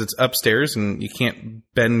bed because it's upstairs and you can't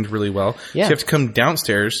bend really well. Yeah. So you have to come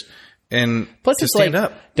downstairs. And plus, to it's stand like,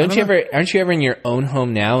 up. aren't you ever in your own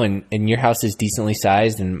home now, and your house is decently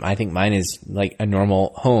sized, and I think mine is like a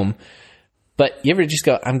normal home. But you ever just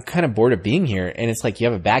go, I'm kind of bored of being here, and it's like you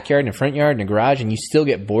have a backyard and a front yard and a garage, and you still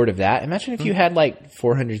get bored of that. Imagine if you had like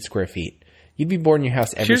 400 square feet, you'd be bored in your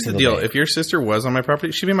house every single day. Here's the deal: if your sister was on my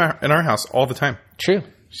property, she'd be in our house all the time. True.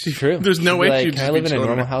 True. There's no way like, she'd can just I live be in a chilling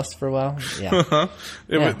normal there. house for a while?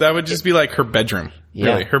 Yeah. That would just be like her bedroom. Yeah.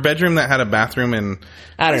 Really, her bedroom that had a bathroom and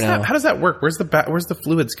I don't know. How does that work? Where's the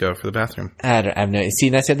fluids go for the bathroom? I've no.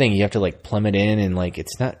 See, that's the thing. You have to like plumb it in, and like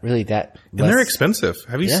it's not really that. And they're expensive.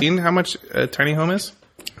 Have you seen how much a tiny home is?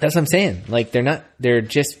 That's what I'm saying. Like they're not. They're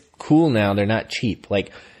just cool now. They're not cheap.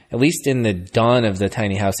 Like at least in the dawn of the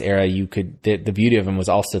tiny house era, you could. The beauty of them was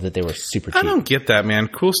also that they were super cheap. I don't get that, man.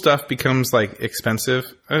 Cool stuff becomes like expensive.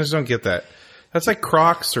 I just don't get that. That's like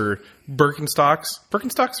Crocs or Birkenstocks.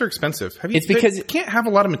 Birkenstocks are expensive. It's because they can't have a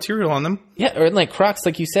lot of material on them. Yeah, or like Crocs,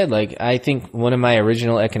 like you said. Like I think one of my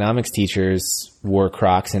original economics teachers wore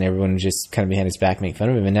Crocs, and everyone just kind of behind his back make fun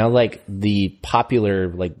of him. And now, like the popular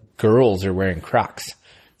like girls are wearing Crocs.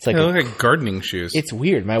 It's like They look like gardening shoes. It's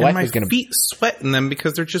weird. My wife my was going to feet sweat in them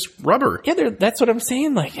because they're just rubber. Yeah, that's what I'm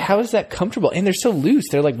saying. Like, how is that comfortable? And they're so loose.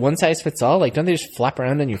 They're like one size fits all. Like, don't they just flap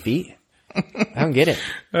around on your feet? I don't get it.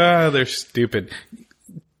 They're stupid.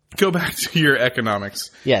 Go back to your economics.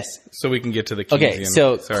 Yes. So we can get to the Keynesian. Okay,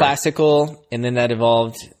 so classical, and then that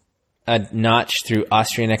evolved a notch through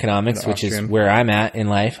Austrian economics, which is where I'm at in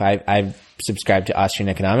life. I've subscribed to Austrian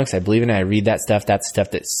economics. I believe in it. I read that stuff. That's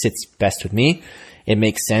stuff that sits best with me. It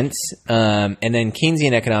makes sense. And then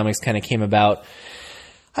Keynesian economics kind of came about.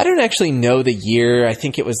 I don't actually know the year. I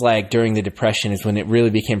think it was like during the Depression is when it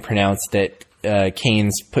really became pronounced that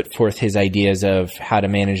Keynes put forth his ideas of how to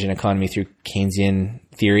manage an economy through Keynesian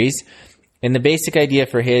theories. And the basic idea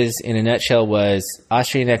for his, in a nutshell, was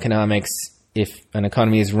Austrian economics, if an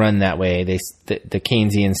economy is run that way, the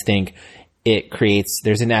Keynesians think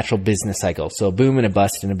there's a natural business cycle. So a boom and a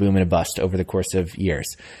bust and a boom and a bust over the course of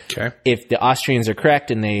years. Okay. If the Austrians are correct,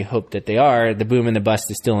 and they hope that they are, the boom and the bust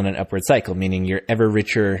is still in an upward cycle, meaning you're ever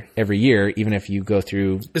richer every year, even if you go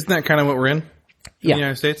through. Isn't that kind of what we're in Yeah. the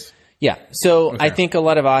United States? Yeah. So I think a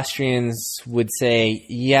lot of Austrians would say,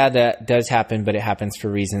 yeah, that does happen, but it happens for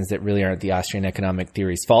reasons that really aren't the Austrian economic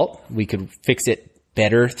theory's fault. We could fix it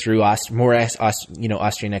better through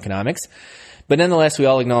Austrian economics. But nonetheless, we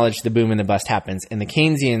all acknowledge the boom and the bust happens. And the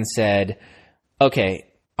Keynesians said, okay,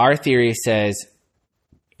 our theory says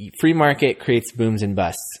free market creates booms and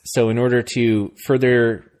busts. So in order to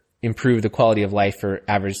further improve the quality of life for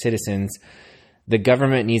average citizens, the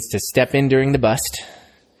government needs to step in during the bust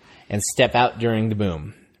and step out during the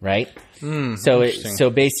boom, right? So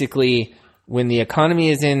basically, when the economy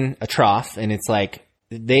is in a trough, and it's like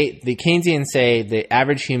the Keynesians say the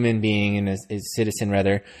average human being and a citizen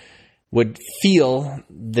rather would feel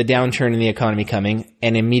the downturn in the economy coming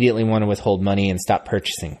and immediately want to withhold money and stop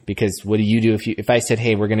purchasing. Because what do you do if I said,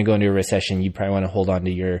 hey, we're going to go into a recession, you probably want to hold on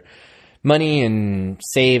to your money and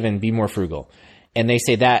save and be more frugal. And they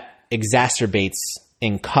say that exacerbates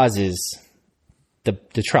and causes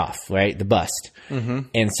the trough, right? The bust. Mm-hmm.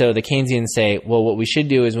 And so the Keynesians say, well, what we should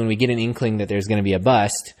do is when we get an inkling that there's going to be a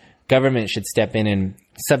bust, government should step in and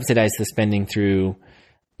subsidize the spending through,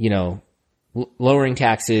 lowering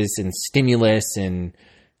taxes and stimulus and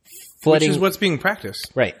flooding. Which is what's being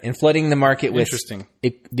practiced. Right. And flooding the market with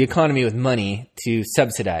the economy with money to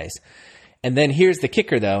subsidize. And then here's the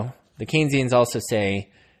kicker though. The Keynesians also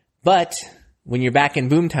say, but when you're back in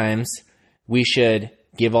boom times, we should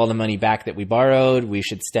give all the money back that we borrowed. We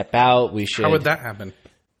should step out. How would that happen?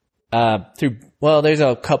 There's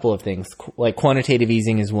a couple of things. Like quantitative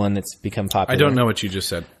easing is one that's become popular. I don't know what you just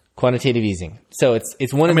said. Quantitative easing. So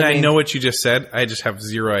it's one of the main. I know what you just said. I just have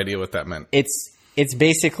zero idea what that meant. It's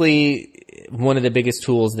basically one of the biggest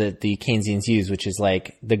tools that the Keynesians use, which is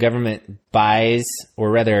like the government buys,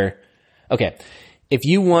 or rather, okay, if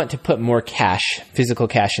you want to put more cash, physical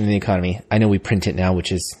cash into the economy, I know we print it now,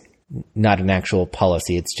 which is not an actual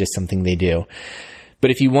policy. It's just something they do.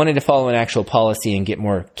 But if you wanted to follow an actual policy and get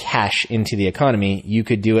more cash into the economy, you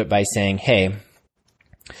could do it by saying, hey,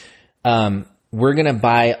 we're going to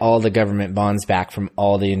buy all the government bonds back from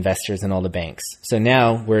all the investors and all the banks. So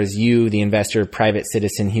now, whereas you, the investor, private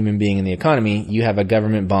citizen, human being in the economy, you have a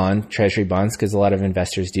government bond, treasury bonds, because a lot of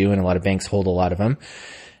investors do and a lot of banks hold a lot of them.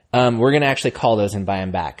 We're going to actually call those and buy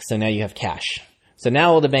them back. So now you have cash. So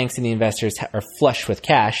now all the banks and the investors are flush with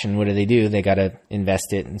cash, and what do? They got to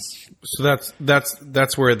invest it. So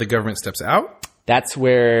that's where the government steps out? That's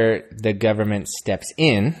where the government steps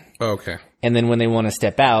in. Oh, okay. And then when they want to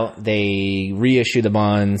step out, they reissue the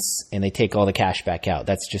bonds and they take all the cash back out.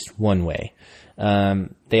 That's just one way.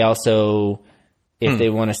 They also, if they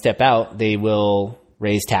want to step out, they will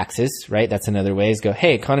raise taxes, right? That's another way, is go,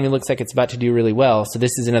 hey, economy looks like it's about to do really well. So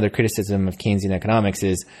this is another criticism of Keynesian economics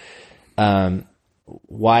is,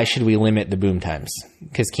 why should we limit the boom times?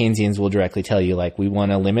 Because Keynesians will directly tell you, like, we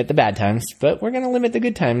want to limit the bad times, but we're going to limit the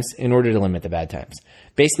good times in order to limit the bad times.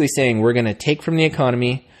 Basically saying we're going to take from the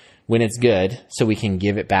economy when it's good so we can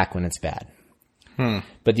give it back when it's bad.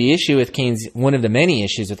 But the issue with one of the many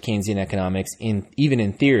issues with Keynesian economics, even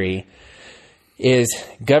in theory, is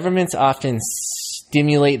governments often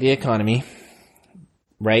stimulate the economy,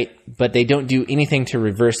 right? But they don't do anything to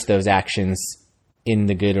reverse those actions in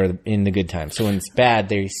the good or in the good times. So when it's bad,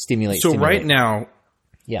 they stimulate. Right now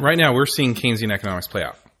we're seeing Keynesian economics play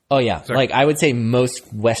out. Oh yeah. Like I would say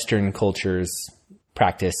most Western cultures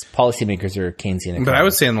practice, policymakers are Keynesian economics. But I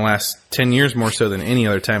would say in the last 10 years more so than any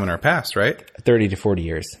other time in our past, right? 30 to 40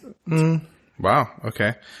 years. Wow.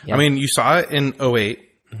 Okay. Yeah. I mean, you saw it in 2008.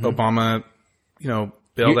 Obama,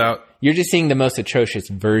 bailed out. You're just seeing the most atrocious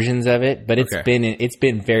versions of it, but it's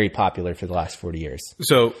been very popular for the last 40 years.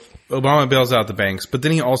 So Obama bails out the banks, but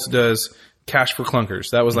then he also does cash for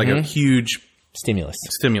clunkers. That was like a huge stimulus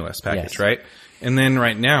package, right? And then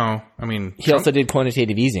right now, I mean, he also did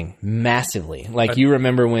quantitative easing massively. Like you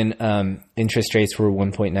remember when interest rates were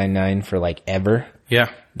 1.99 for like ever?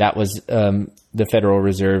 Yeah. That was the Federal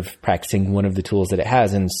Reserve practicing one of the tools that it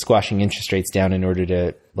has and squashing interest rates down in order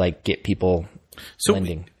to like get people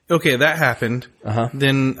lending. Okay, that happened.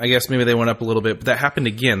 Then I guess maybe they went up a little bit, but that happened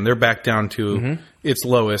again. They're back down to its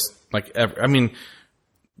lowest like ever. I mean,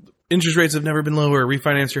 interest rates have never been lower,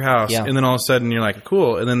 refinance your house. Yeah. And then all of a sudden you're like,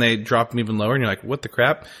 cool. And then they drop them even lower and you're like, what the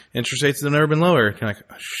crap? Interest rates have never been lower. And you're like,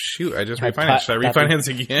 oh, shoot, I just refinanced. Should I refinance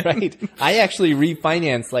again? Right. I actually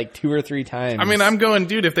refinanced like 2 or 3 times. I mean, I'm going,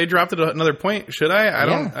 dude, if they dropped it another point, should I? I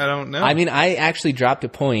don't know. I mean, I actually dropped a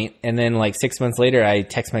point, and then like 6 months later, I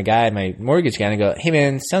text my guy, my mortgage guy, and I go, hey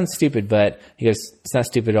man, sounds stupid, but he goes, it's not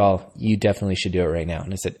stupid at all. You definitely should do it right now.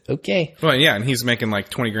 And I said, okay. Well, yeah. And he's making like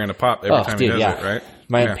 20 grand a pop every time he does it, right?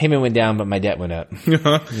 My payment went down, but my debt went up.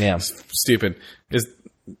 Yeah. Stupid. Is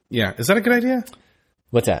that a good idea?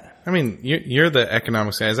 What's that? I mean, you're the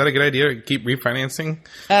economics guy. Is that a good idea to keep refinancing?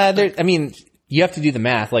 I mean, you have to do the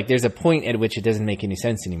math. Like, there's a point at which it doesn't make any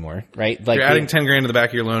sense anymore, right? Like, you're adding 10 grand to the back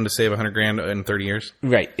of your loan to save 100 grand in 30 years.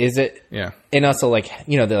 Right. Is it? Yeah. And also, like,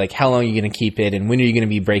 they're like, how long are you going to keep it, and when are you going to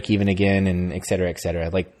be break even again, and et cetera, et cetera.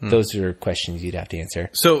 Like, those are questions you'd have to answer.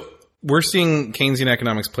 So we're seeing Keynesian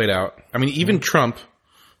economics played out. I mean, even Trump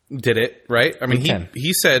did it, right? I mean,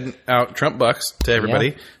 he said out Trump bucks to everybody.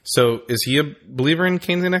 Yeah. So is he a believer in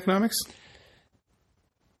Keynesian economics?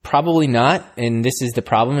 Probably not. And this is the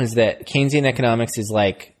problem, is that Keynesian economics is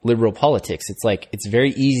like liberal politics. It's like, it's very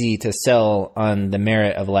easy to sell on the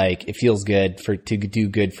merit of like, it feels good to do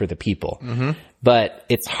good for the people. Mm-hmm. But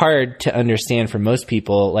it's hard to understand for most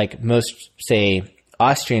people, like most, say,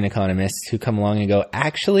 Austrian economists who come along and go,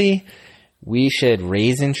 actually, we should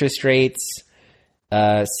raise interest rates.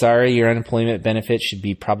 Sorry, your unemployment benefit should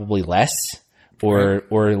be probably less, or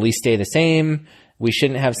at least stay the same. We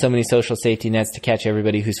shouldn't have so many social safety nets to catch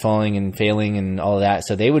everybody who's falling and failing and all of that.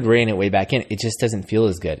 So they would rein it way back in. It just doesn't feel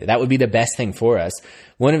as good. That would be the best thing for us.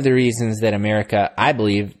 One of the reasons that America, I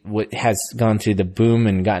believe, has gone through the boom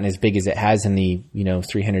and gotten as big as it has in the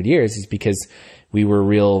 300 years is because we were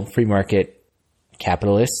real free market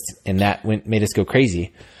capitalists, and that made us go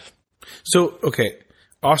crazy. So, okay.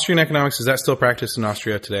 Austrian economics, is that still practiced in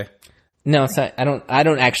Austria today? No, it's not. I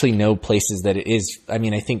don't actually know places that it is. I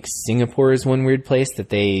mean, I think Singapore is one weird place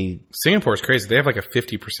that Singapore is crazy. They have like a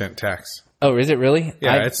 50% tax. Oh, is it really?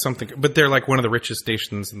 Yeah, it's something. But they're like one of the richest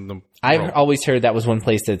nations in the world. I've always heard that was one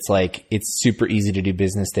place that's like, it's super easy to do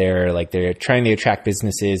business there. Like they're trying to attract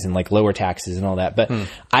businesses and like lower taxes and all that. But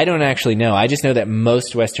I don't actually know. I just know that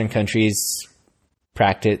most Western countries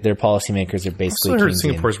practice, their policymakers are basically I also heard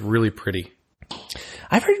Singapore is really pretty.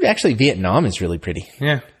 I've heard actually Vietnam is really pretty.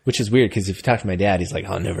 Yeah. Which is weird because if you talk to my dad, he's like,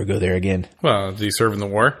 I'll never go there again. Well, did he serve in the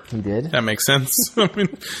war? He did. That makes sense. I mean,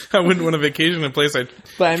 I wouldn't want to vacation in a place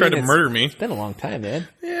tried to murder me. It's been a long time, man.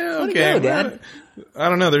 Yeah, Let okay. it go, Dad. I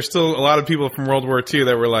don't know. There's still a lot of people from World War II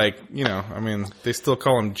that were like, I mean, they still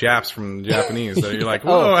call them Japs from the Japanese. That you're like,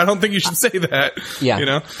 whoa, I don't think you should say that.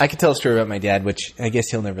 Yeah. I could tell a story about my dad, which I guess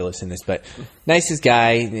he'll never listen to this, but nicest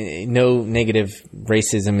guy, no negative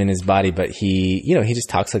racism in his body, but he just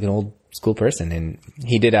talks like an old school person. And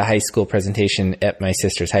he did a high school presentation at my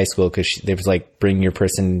sister's high school because there was like, bring your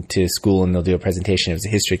person to school and they'll do a presentation. It was a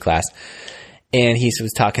history class. And he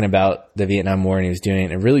was talking about the Vietnam War, and he was doing it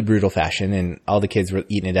in a really brutal fashion, and all the kids were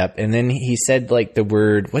eating it up. And then he said like the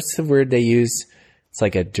word, what's the word they use? It's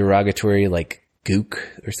like a derogatory, like gook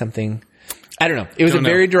or something. I don't know. It was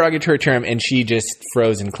very derogatory term, and she just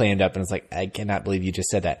froze and clammed up and was like, I cannot believe you just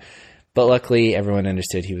said that. But luckily, everyone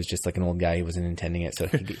understood he was just like an old guy. He wasn't intending it, so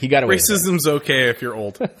he got away. Racism's okay if you're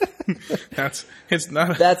old. That's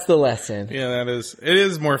the lesson. Yeah, that is. It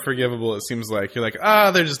is more forgivable. It seems like you're like,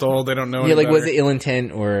 they're just old. They don't know. Yeah, like better. Was it ill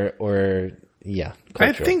intent or yeah? Cultural.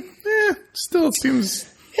 I think, still it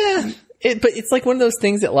seems. Yeah, but it's like one of those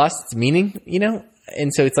things that lost its meaning,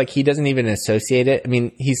 And so it's like he doesn't even associate it. I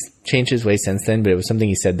mean, he's changed his ways since then, but it was something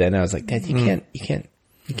he said then. I was like, Dad, you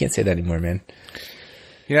can't say that anymore, man.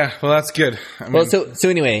 Yeah, well, that's good. I mean, so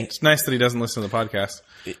anyway, it's nice that he doesn't listen to the podcast.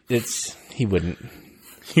 He wouldn't.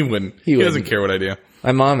 He wouldn't. He doesn't care what I do.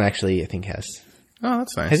 My mom actually, I think, has. Oh,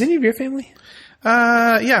 that's nice. Has any of your family?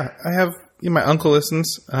 Yeah, I have. My uncle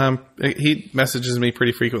listens. He messages me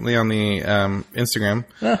pretty frequently on the Instagram,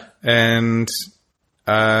 and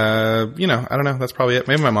I don't know. That's probably it.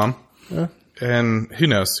 Maybe my mom. And who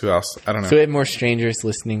knows who else? I don't know. So we have more strangers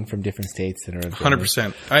listening from different states than our own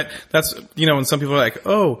 100%. That's, when some people are like,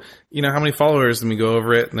 how many followers? And we go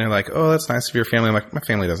over it and they're like, oh, that's nice of your family. I'm like, my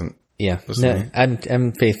family doesn't. Yeah. No,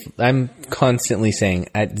 I'm faithful. I'm constantly saying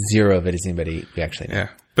at zero of it is anybody we actually know. Yeah.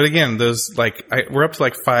 But again, those we're up to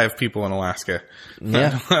like 5 people in Alaska.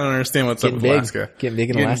 Yeah. I don't understand what's up with Alaska. Getting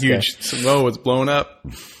big in Alaska. Huge. Whoa, it's blowing up.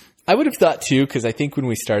 I would have thought too, because I think when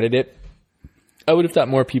we started it, I would have thought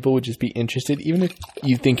more people would just be interested, even if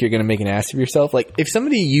you think you're going to make an ass of yourself. Like if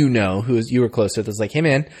somebody who you were close with was like, hey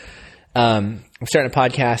man, I'm starting a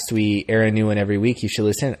podcast. We air a new one every week. You should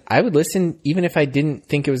listen. I would listen even if I didn't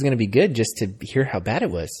think it was going to be good, just to hear how bad it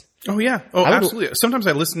was. Oh, yeah. Oh, absolutely. Sometimes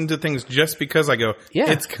I listen to things just because I go,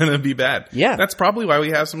 it's going to be bad. Yeah. That's probably why we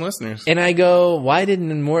have some listeners. And I go, why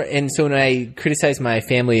didn't more? And so when I criticize my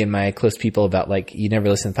family and my close people about like, you never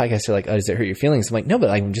listen to the podcast, they're like, oh, does it hurt your feelings? I'm like, no,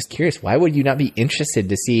 but I'm just curious. Why would you not be interested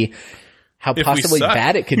to see how possibly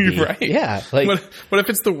bad it could be? Right. Yeah. Like, what if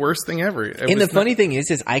it's the worst thing ever? And the funny thing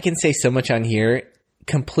is I can say so much on here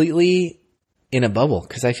completely in a bubble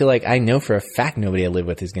because I feel like I know for a fact nobody I live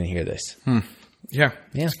with is going to hear this. Yeah.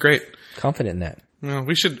 It's great. Confident in that. Well,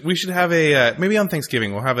 we should have a maybe on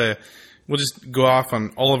Thanksgiving we'll just go off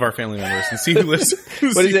on all of our family members and see who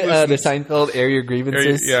listens. What is it? The Seinfeld air your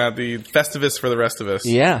grievances. The Festivus for the rest of us.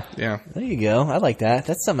 Yeah. There you go. I like that.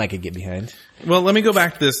 That's something I could get behind. Well, let me go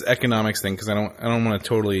back to this economics thing because I don't want to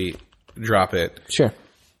totally drop it. Sure.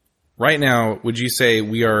 Right now, would you say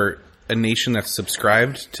we are a nation that's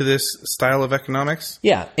subscribed to this style of economics?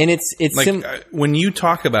 Yeah, and it's like when you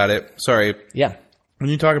talk about it. Sorry. Yeah. When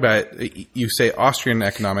you talk about it, you say Austrian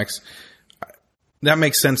economics. That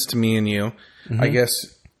makes sense to me and you, I guess.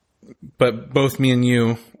 But both me and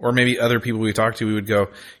you, or maybe other people we talk to, we would go,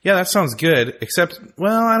 yeah, that sounds good. Except,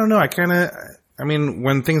 well, I don't know.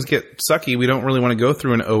 When things get sucky, we don't really want to go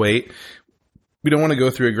through an 08. We don't want to go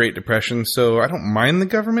through a Great Depression. So I don't mind the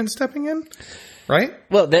government stepping in. Right?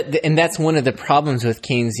 Well, that's one of the problems with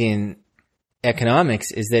Keynesian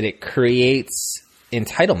economics is that it creates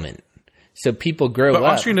entitlement. So people grow up. But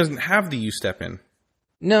Austria doesn't have the you step in.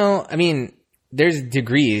 No, I mean, there's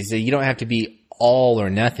degrees. You don't have to be all or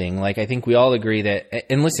nothing. Like, I think we all agree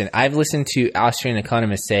that, and listen, I've listened to Austrian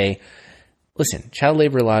economists say, listen, child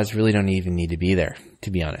labor laws really don't even need to be there,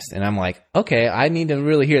 to be honest. And I'm like, okay, I need to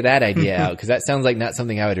really hear that idea out because that sounds like not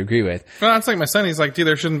something I would agree with. Well, that's like my son. He's like, dude,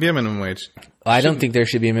 there shouldn't be a minimum wage. I don't think there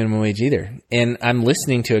should be a minimum wage either. And I'm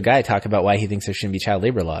listening to a guy talk about why he thinks there shouldn't be child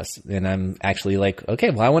labor laws. And I'm actually like,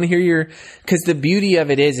 okay, well, I want to hear because the beauty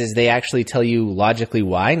of it is they actually tell you logically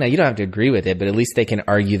why. Now, you don't have to agree with it, but at least they can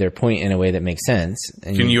argue their point in a way that makes sense.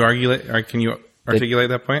 And can you articulate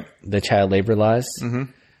that point? The child labor laws? Mm-hmm.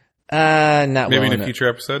 Not maybe well in a future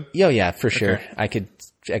episode. Oh yeah, for sure. Okay. I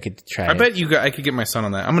could try. I bet I could get my son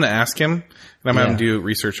on that. I'm going to ask him, and I'm going to do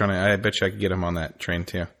research on it. I bet you I could get him on that train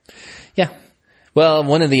too. Yeah. Well,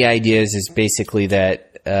 one of the ideas is basically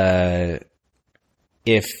that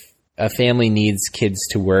if a family needs kids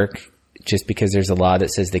to work, just because there's a law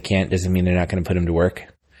that says they can't, doesn't mean they're not going to put them to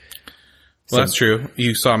work. Well, that's true.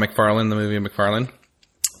 You saw McFarlane, the movie McFarlane?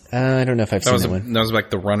 I don't know if I've seen that one. That was like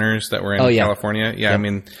the runners that were in California. Yeah, I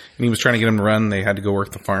mean, and he was trying to get them to run. They had to go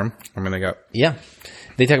work the farm. I mean, Yeah.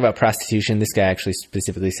 They talk about prostitution. This guy actually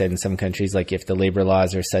specifically said in some countries, like if the labor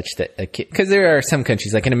laws are such that a kid, because there are some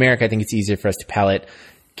countries, like in America, I think it's easier for us to palate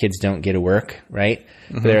kids don't get to work, right?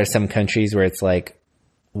 Mm-hmm. But there are some countries where it's like,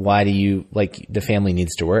 why do you, like the family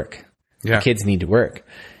needs to work. Yeah. The kids need to work.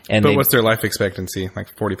 But what's their life expectancy?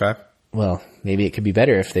 Like 45? Well, maybe it could be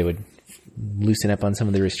better if they would loosen up on some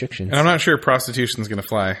of the restrictions. And I'm not sure prostitution is going to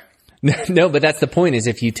fly. No, but that's the point is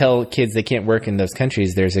if you tell kids they can't work in those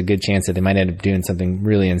countries, there's a good chance that they might end up doing something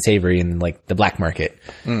really unsavory in like the black market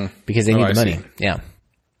because they need the money. See.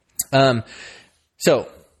 Yeah. So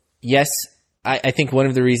yes, I think one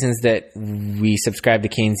of the reasons that we subscribe to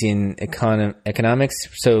Keynesian economics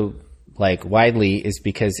so like widely is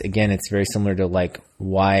because again, it's very similar to like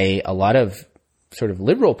why a lot of sort of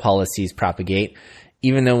liberal policies propagate,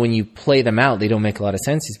 even though when you play them out, they don't make a lot of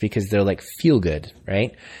sense. It's because they're like feel good,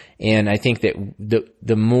 right? And I think that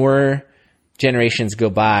the more generations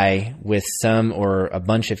go by with some or a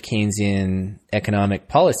bunch of Keynesian economic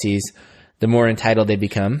policies, the more entitled they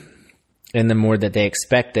become and the more that they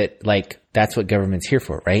expect that like that's what government's here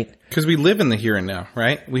for, right? Because we live in the here and now,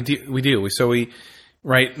 right? We do. So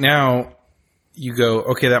right now you go,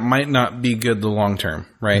 okay, that might not be good the long term,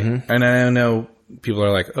 right? Mm-hmm. And I know people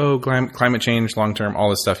are like, oh, climate change, long term,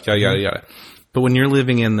 all this stuff, yada, yada, yada. But when you're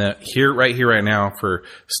living in the right now for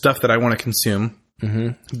stuff that I want to consume,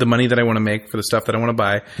 the money that I want to make for the stuff that I want to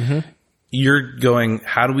buy, you're going,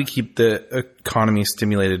 how do we keep the economy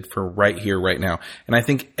stimulated for right here, right now? And I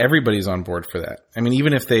think everybody's on board for that. I mean,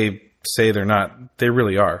 even if they say they're not, they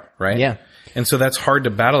really are, right? Yeah. And so that's hard to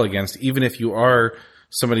battle against, even if you are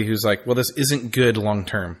somebody who's like, well, this isn't good long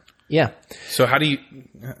term. Yeah. So how do you?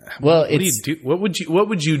 Well, what do you do? What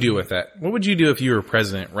would you do with that? What would you do if you were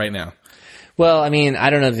president right now? Well, I mean, I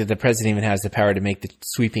don't know that the president even has the power to make the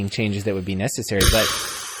sweeping changes that would be necessary, but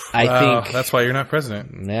I think that's why you're not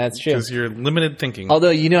president. That's true because you're limited thinking.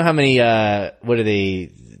 Although you know how many what are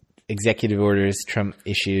the executive orders Trump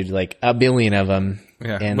issued? Like 1 billion of them.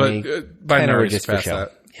 Yeah, and but Biden already surpassed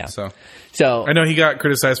that. Yeah. So I know he got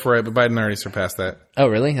criticized for it, but Biden already surpassed that. Oh,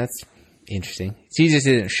 really? That's interesting. So he just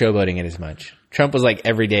isn't showboating it as much. Trump was like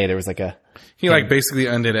every day there was like a He like basically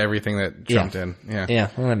undid everything that Trump did. Yeah. yeah.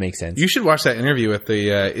 Well, that makes sense. You should watch that interview with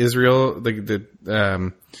the Israel.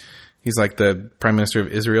 He's like the prime minister of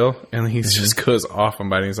Israel, and he just goes off on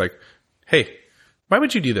Biden. He's like, "Hey, why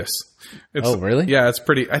would you do this?" Oh, really? Yeah, it's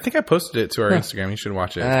pretty. I think I posted it to our Instagram. You should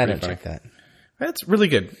watch it. I don't check that. It's really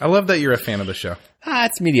good. I love that you're a fan of the show.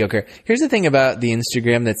 It's mediocre. Here's the thing about the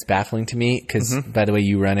Instagram that's baffling to me, because by the way,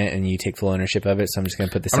 you run it and you take full ownership of it. So I'm just going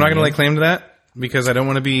to put this. I'm not going to lay claim to that because I don't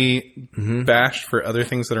want to be bashed for other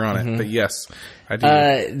things that are on it. But yes, I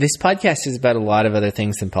do. This podcast is about a lot of other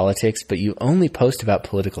things than politics, but you only post about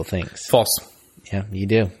political things. False. Yeah, you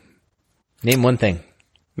do. Name one thing.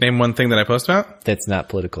 Name one thing that I post about. That's not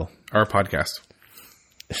political. Our podcast.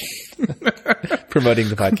 Promoting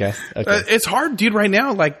the podcast. Okay. It's hard, dude, right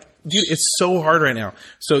now. Like, dude, it's so hard right now.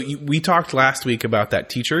 So we talked last week about that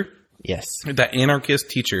teacher. Yes. That anarchist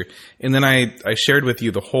teacher. And then I shared with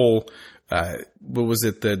you the whole, what was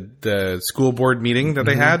it? The school board meeting that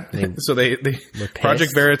they had. So they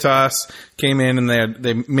Project Veritas came in and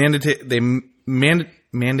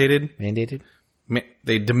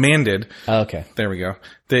they demanded. Oh, okay. I know,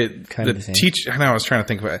 I was trying to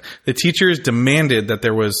think about it. The teachers demanded that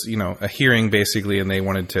there was, a hearing basically, and they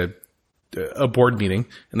wanted a board meeting,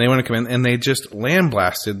 and they wanted to come in, and they just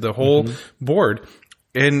land-blasted the whole board.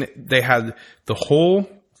 And they had the whole,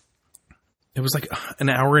 it was like an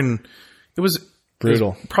hour and, it was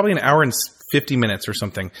brutal. It was probably an hour and 50 minutes or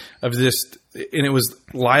something of this, and it was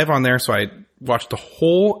live on there, so I watched the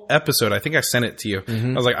whole episode. I think I sent it to you.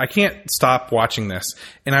 I was like, I can't stop watching this.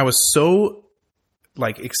 And I was so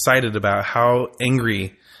like excited about how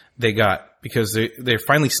angry they got because they're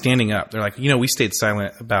finally standing up. They're like, we stayed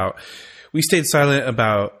silent about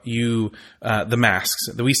you, the masks.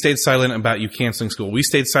 We stayed silent about you canceling school. We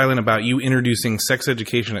stayed silent about you introducing sex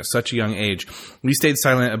education at such a young age. We stayed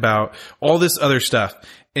silent about all this other stuff.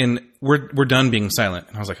 And we're done being silent.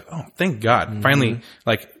 And I was like, oh, thank God. Finally,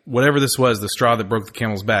 like whatever this was, the straw that broke the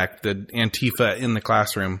camel's back, the Antifa in the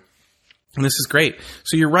classroom. And this is great.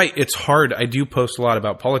 So you're right. It's hard. I do post a lot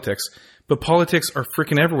about politics, but politics are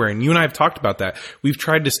freaking everywhere. And you and I have talked about that. We've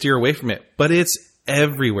tried to steer away from it, but it's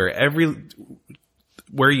everywhere.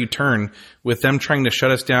 Where you turn with them trying to shut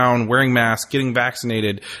us down, wearing masks, getting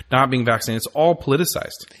vaccinated, not being vaccinated. It's all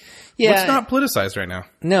politicized. Yeah. What's not politicized right now?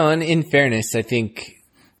 No. And in fairness, I think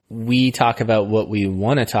we talk about what we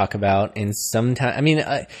want to talk about, and sometimes,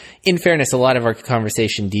 in fairness, a lot of our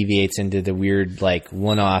conversation deviates into the weird, like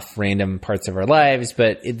one-off random parts of our lives,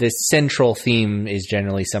 but the central theme is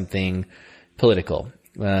generally something political.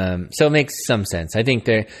 So it makes some sense. I think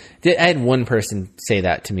I had one person say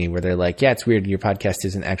that to me where they're like, yeah, it's weird. Your podcast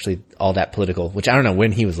isn't actually all that political, which I don't know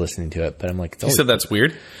when he was listening to it, but I'm like, he said that's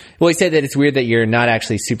weird. Well, he said that it's weird that you're not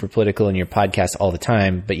actually super political in your podcast all the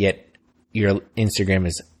time, but yet your Instagram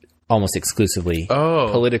is almost exclusively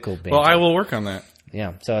political banter. Well, I will work on that.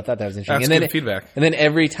 Yeah, so I thought that was interesting. That's good feedback. And then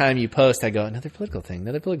every time you post, I go, another political thing.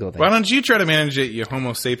 Why don't you try to manage it, you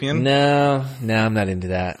homo sapien? No, I'm not into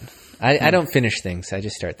that. I don't finish things. I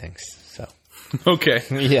just start things. So okay.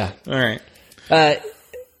 Yeah. All right.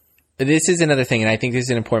 This is another thing, and I think this is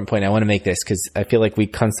an important point. I want to make this because I feel like we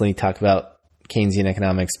constantly talk about Keynesian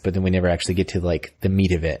economics, but then we never actually get to like the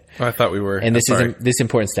meat of it. I thought we were. And this is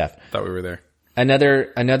important stuff. I thought we were there.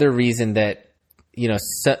 Another reason that,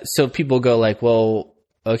 so people go like, well,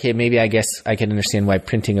 okay, maybe I guess I can understand why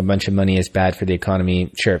printing a bunch of money is bad for the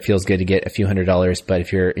economy. Sure, it feels good to get a few $100s, but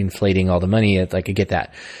if you're inflating all the money, it's like, I get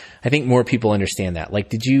that. I think more people understand that.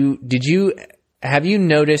 Like, have you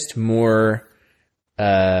noticed more,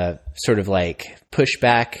 sort of like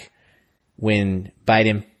pushback when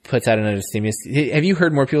Biden puts out another stimulus? Have you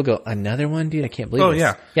heard more people go, another one, dude? I can't believe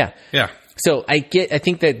this. Yeah. So I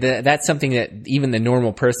think that that's something that even the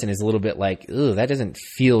normal person is a little bit like, ooh, that doesn't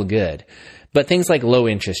feel good. But things like low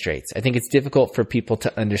interest rates, I think it's difficult for people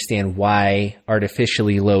to understand why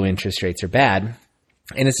artificially low interest rates are bad.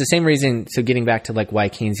 And it's the same reason. So getting back to like why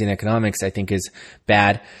Keynesian economics, I think, is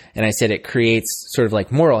bad. And I said it creates sort of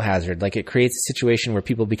like moral hazard. Like it creates a situation where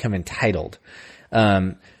people become entitled.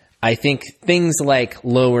 I think things like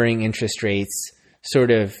lowering interest rates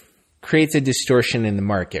sort of creates a distortion in the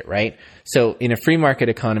market, right? So in a free market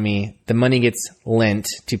economy, the money gets lent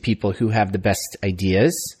to people who have the best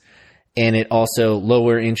ideas. And it also,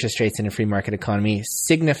 lower interest rates in a free market economy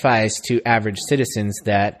signifies to average citizens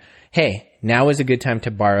that, hey, now is a good time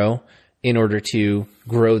to borrow in order to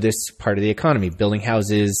grow this part of the economy, building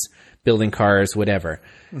houses, building cars, whatever.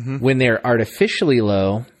 When they're artificially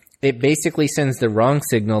low, it basically sends the wrong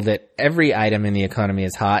signal that every item in the economy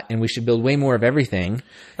is hot and we should build way more of everything.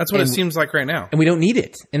 That's what it seems like right now. And we don't need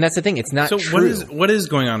it. And that's the thing. It's not true. What is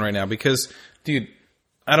going on right now? Because, dude,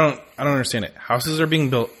 I don't understand it. Houses are being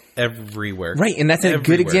built everywhere. Right. And that's a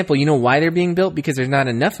good example. You know why they're being built? Because there's not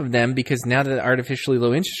enough of them, because now that the artificially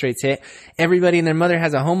low interest rates hit, everybody and their mother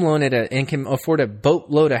has a home loan and can afford a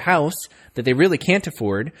boatload of house that they really can't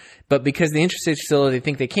afford. But because the interest rates are so low, they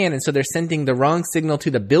think they can. And so they're sending the wrong signal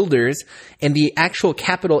to the builders, and the actual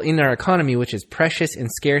capital in our economy, which is precious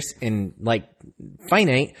and scarce and like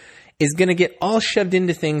finite, is going to get all shoved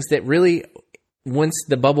into things that really, once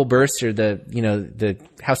the bubble bursts or the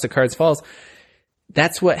house of cards falls,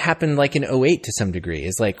 that's what happened like in 2008 to some degree.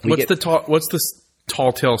 Is like what's the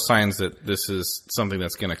tall tale signs that this is something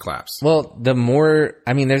that's going to collapse? Well,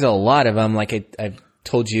 there's a lot of them. Like I've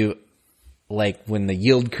told you, like when the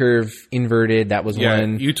yield curve inverted, that was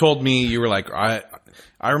one. You told me, you were like, I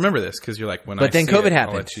remember this, because you're like, but then COVID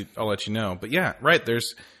happened. I'll let you know. But yeah, right.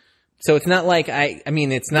 So it's not like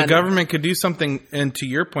it's not. The government could do something, and to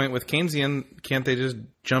your point with Keynesian, can't they just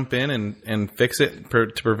jump in and fix it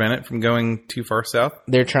to prevent it from going too far south?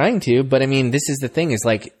 They're trying to, but this is the thing: is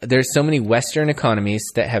like there's so many Western economies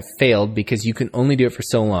that have failed because you can only do it for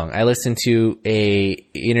so long. I listened to a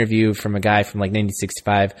interview from a guy from like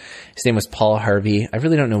 1965. His name was Paul Harvey. I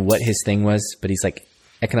really don't know what his thing was, but he's like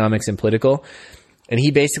economics and political, and he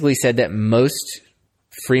basically said that most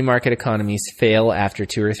free market economies fail after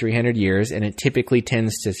 200 or 300 years, and it typically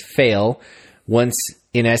tends to fail once,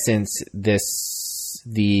 in essence,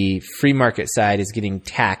 the free market side is getting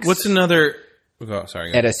taxed. What's another? Oh,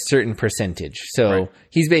 sorry. At a certain percentage. So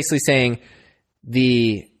He's basically saying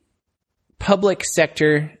the public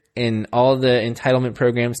sector and all the entitlement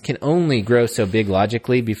programs can only grow so big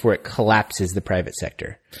logically before it collapses the private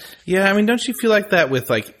sector. Yeah, don't you feel like that with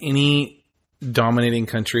like any dominating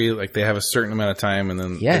country? Like they have a certain amount of time, and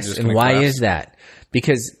then yes. And why is that?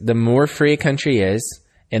 Because the more free a country is,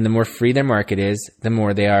 and the more free their market is, the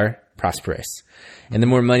more they are prosperous. And the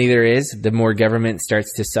more money there is, the more government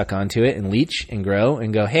starts to suck onto it and leech and grow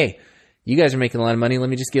and go, hey, you guys are making a lot of money. Let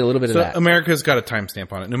me just get a little bit of that. America's got a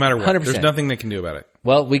timestamp on it, no matter what. 100%. There's nothing they can do about it.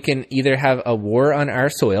 Well, we can either have a war on our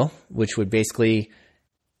soil, which would basically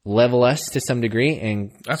level us to some degree,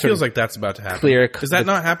 and that feels like that's about to happen. Is that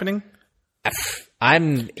not happening?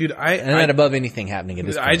 I'm not above anything happening at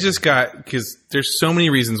this point. I just got, because there's so many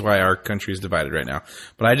reasons why our country is divided right now,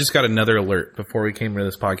 but I just got another alert before we came to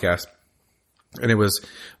this podcast, and it was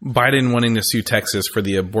Biden wanting to sue Texas for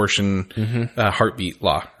the abortion heartbeat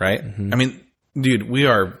law, right? Mm-hmm. Dude, we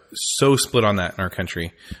are so split on that in our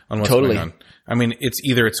country on what's going on.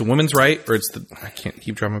 It's a woman's right, or I can't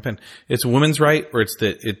keep dropping my pen. It's a woman's right, or it's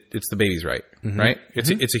the baby's right, right?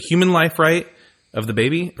 It's a human life right of the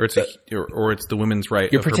baby, or it's the women's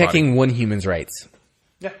right. You're protecting one human's rights.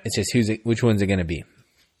 Yeah, it's just which one's it going to be?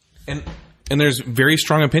 And there's very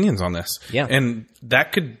strong opinions on this. Yeah, and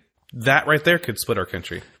that right there could split our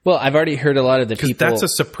country. Well, I've already heard a lot of the people. Because that's a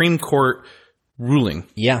Supreme Court ruling.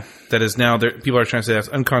 Yeah, that is now there. People are trying to say that's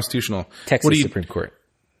unconstitutional. Texas Supreme Court.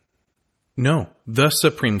 No, the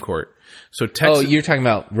Supreme Court. So Texas. Oh, you're talking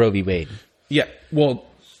about Roe v. Wade. Yeah. Well.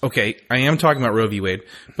 Okay, I am talking about Roe v. Wade,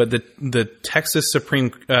 but the Texas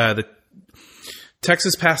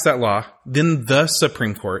Texas passed that law. Then the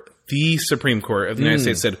Supreme Court of the United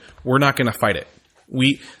States said, we're not going to fight it.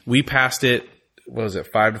 We passed it. What was it,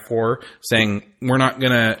 5-4, saying we're not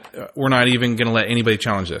even going to let anybody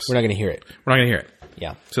challenge this. We're not going to hear it. We're not going to hear it.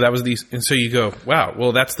 Yeah. So that was and so you go, wow,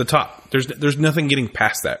 well, that's the top. There's nothing getting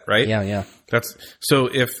past that, right? Yeah, yeah. So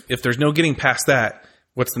if there's no getting past that,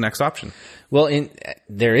 what's the next option? Well,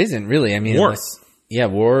 there isn't really. War.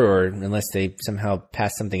 War, or unless they somehow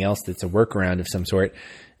pass something else that's a workaround of some sort.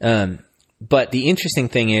 But the interesting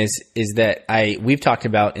thing is that we've talked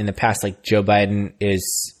about in the past, like Joe Biden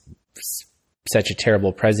is such a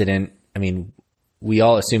terrible president. We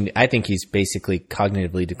all assumed. I think he's basically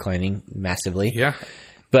cognitively declining massively. Yeah.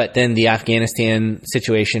 But then the Afghanistan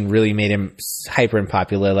situation really made him hyper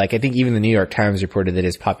unpopular. Like I think even the New York Times reported that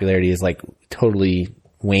his popularity is like totally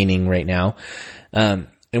waning right now. And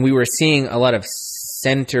we were seeing a lot of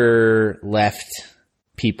center left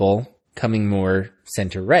people coming more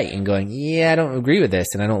center right and going, yeah, I don't agree with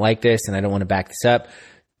this and I don't like this and I don't want to back this up.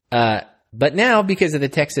 But now because of the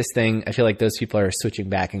Texas thing, I feel like those people are switching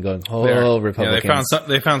back and going, Republicans. Yeah,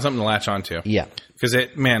 they found something to latch onto. Yeah. Because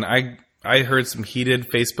I heard some heated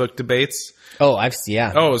Facebook debates. Oh, it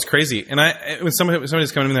was crazy. And when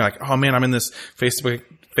somebody's coming in, they're like, "Oh man, I'm in this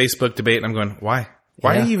Facebook debate," and I'm going, "Why?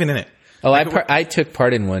 Why are you even in it?" Oh, I took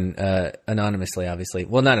part in one anonymously, obviously.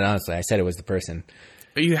 Well, not anonymously. I said it was the person.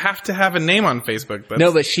 You have to have a name on Facebook.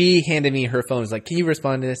 No, but she handed me her phone. Was like, can you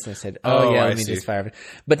respond to this? And I said, let me just fire it.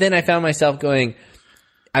 But then I found myself going,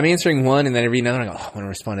 I'm answering one, and then I read another, and I go, I want to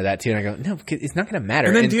respond to that too. And I go, no, because it's not going to matter.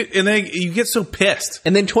 And then you get so pissed.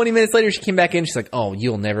 And then 20 minutes later, she came back in. She's like, oh,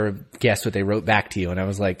 you'll never guess what they wrote back to you. And I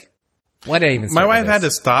was like, why did I even start My wife had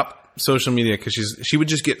to stop social media because she would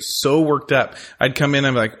just get so worked up. I'd come in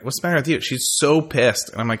and be like, what's the matter with you? She's so pissed.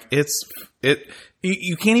 And I'm like,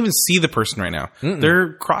 you can't even see the person right now. Mm-mm.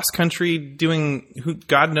 They're cross country doing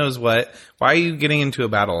God knows what. Why are you getting into a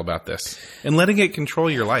battle about this and letting it control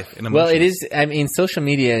your life? Well, it is. I mean, social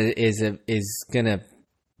media is going to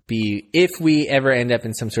be, if we ever end up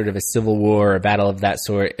in some sort of a civil war or a battle of that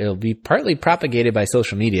sort, it'll be partly propagated by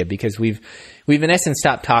social media because we've in essence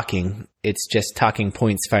stopped talking. It's just talking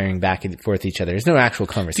points firing back and forth each other. There's no actual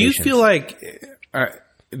conversation. Do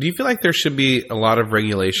you feel like there should be a lot of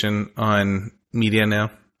regulation on media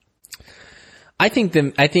now? I think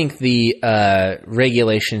the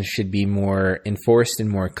regulations should be more enforced and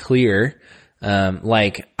more clear.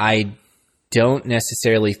 I don't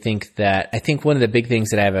necessarily think that. I think one of the big things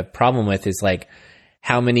that I have a problem with is like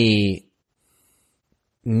how many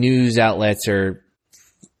news outlets are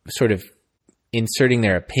sort of inserting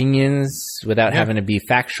their opinions without having to be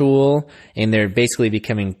factual, and they're basically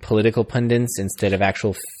becoming political pundits instead of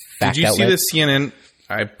actual fact outlets. Did you see the CNN?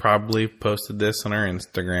 I probably posted this on our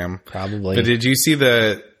Instagram. Probably. But did you see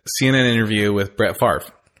the CNN interview with Brett Favre?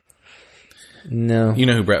 No. You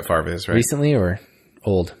know who Brett Favre is, right? Recently or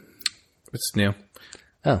old? It's new.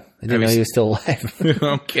 Oh, I didn't know he was still alive.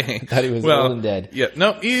 Okay. I thought he was old and dead. Yeah,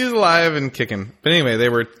 no, he's alive and kicking. But anyway,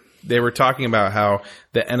 they were talking about how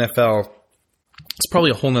the NFL. It's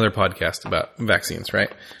probably a whole nother podcast about vaccines,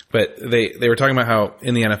 right? But they were talking about how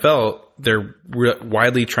in the NFL they're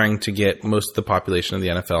widely trying to get most of the population of the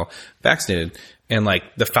NFL vaccinated, and like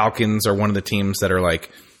the Falcons are one of the teams that are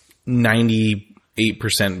like 98%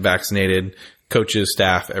 vaccinated, coaches,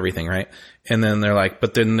 staff, everything, right? And then they're like,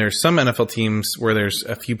 but then there's some NFL teams where there's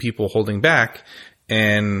a few people holding back.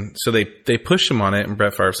 And so they push him on it. And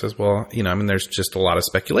Brett Favre says, well, there's just a lot of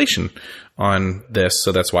speculation on this.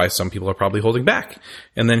 So that's why some people are probably holding back.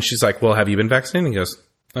 And then she's like, well, have you been vaccinated? And he goes,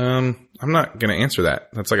 I'm not going to answer that.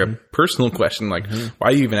 That's like a personal question. Like, why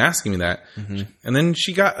are you even asking me that? Mm-hmm. And then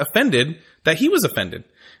she got offended that he was offended.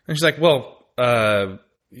 And she's like, well,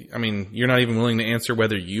 you're not even willing to answer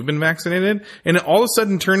whether you've been vaccinated. And it all of a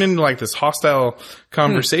sudden turned into like this hostile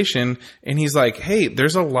conversation. And he's like, hey,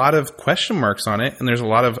 there's a lot of question marks on it. And there's a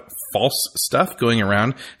lot of false stuff going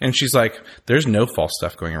around. And she's like, there's no false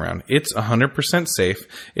stuff going around. It's 100% safe.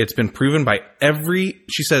 It's been proven by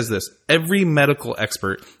she says this, every medical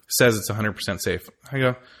expert says it's 100% safe. I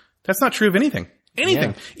go, that's not true of anything.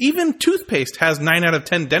 Anything. Yeah. Even toothpaste has 9 out of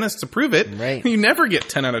 10 dentists approve it. Right. You never get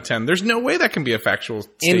 10 out of 10. There's no way that can be a factual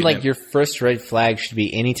statement. And like your first red flag should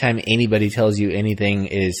be anytime anybody tells you anything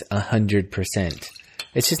is 100%.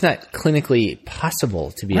 It's just not clinically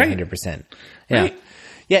possible to be 100%. Yeah. Right.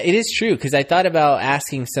 Yeah, it is true. Because I thought about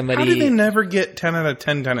asking somebody. How do they never get 10 out of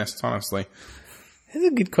 10 dentists, honestly? That's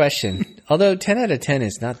a good question. Although 10 out of 10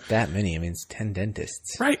 is not that many. I mean, it's 10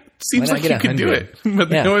 dentists. Right. Seems like you could do it. But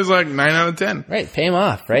they always like 9 out of 10. Right. Pay them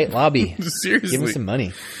off, right? Lobby. Seriously. Give them some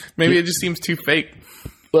money. Maybe it just seems too fake.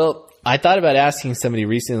 Well, I thought about asking somebody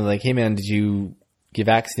recently, like, hey, man, did you get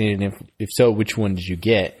vaccinated? And if so, which one did you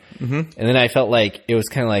get? Mm-hmm. And then I felt like it was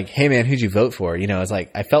kind of like, hey, man, who'd you vote for? I was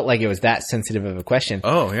like, I felt like it was that sensitive of a question.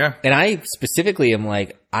 Oh, yeah. And I specifically am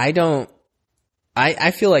like,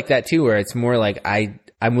 I feel like that too, where it's more like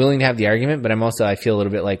I'm willing to have the argument, but I feel a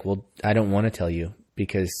little bit like, well, I don't want to tell you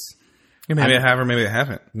because maybe I have or maybe I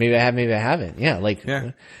haven't. Maybe I have, maybe I haven't. Yeah,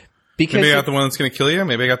 because maybe I got the one that's going to kill you.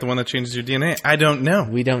 Maybe I got the one that changes your DNA. I don't know.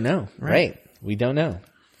 We don't know, right? We don't know.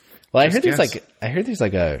 Well, I heard there's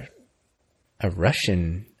like a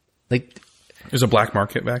Russian there's a black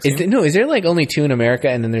market vaccine. Is there like only 2 in America,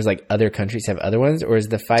 and then there's like other countries have other ones, or is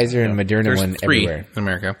the Pfizer and Moderna one 3 everywhere in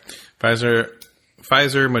America?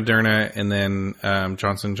 Pfizer, Moderna, and then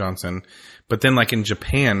Johnson & Johnson. But then like in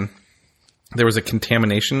Japan, there was a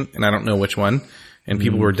contamination, and I don't know which one, and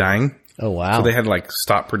people were dying. Oh, wow. So they had to like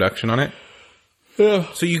stop production on it. Yeah.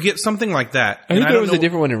 So you get something like that. I think there was a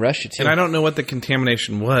different one in Russia too. And I don't know what the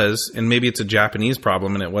contamination was, and maybe it's a Japanese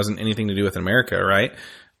problem and it wasn't anything to do with America, right?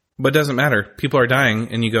 But it doesn't matter. People are dying,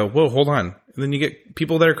 and you go, whoa, hold on. And then you get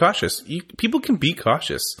people that are cautious. People can be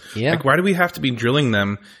cautious. Yeah. Like, why do we have to be drilling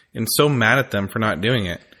them and so mad at them for not doing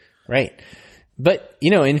it? Right. But,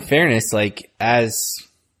 in fairness, like, as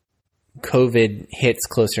COVID hits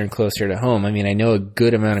closer and closer to home, I mean, I know a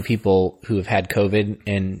good amount of people who have had COVID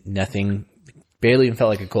and nothing, barely even felt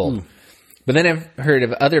like a cold. But then I've heard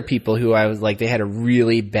of other people who I was like, they had a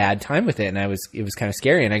really bad time with it, and it was kind of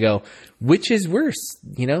scary. And I go, which is worse?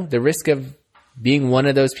 You know, the risk of being one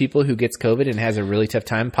of those people who gets COVID and has a really tough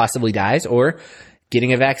time, possibly dies, or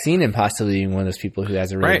getting a vaccine and possibly being one of those people who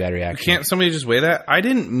has a really bad reaction. Can't somebody just weigh that? I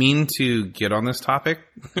didn't mean to get on this topic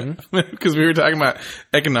because we were talking about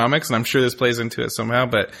economics, and I'm sure this plays into it somehow.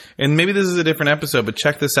 And maybe this is a different episode, but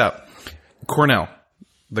check this out. Cornell,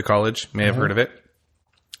 the college, may have heard of it.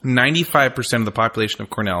 95% of the population of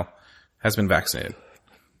Cornell has been vaccinated.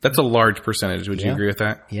 That's a large percentage. Would you agree with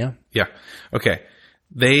that? Yeah. Yeah. Okay.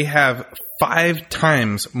 They have 5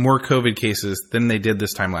 times more COVID cases than they did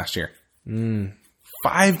this time last year.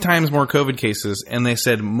 5 times more COVID cases. And they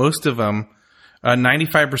said most of them,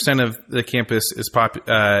 95% of the campus is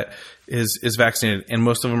vaccinated, and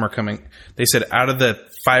most of them are coming. They said out of the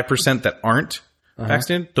 5% that aren't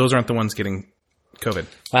vaccinated, those aren't the ones getting COVID.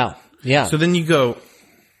 Wow. Yeah. So then you go,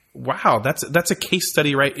 wow, that's a case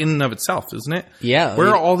study right in and of itself, isn't it? Yeah. Where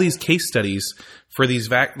are all these case studies for these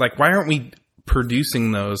why aren't we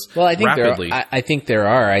producing those rapidly? I think there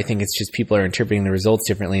are. I think it's just people are interpreting the results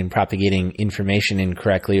differently and propagating information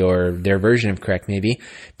incorrectly, or their version of correct maybe.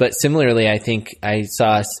 But similarly, I think I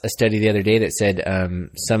saw a study the other day that said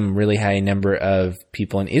some really high number of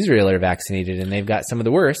people in Israel are vaccinated, and they've got some of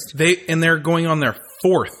the worst. They're going on their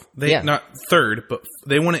 4th. Not 3rd, but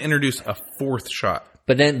they want to introduce a 4th shot.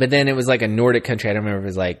 But then it was like a Nordic country. I don't remember if it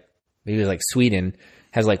was like, maybe it was like Sweden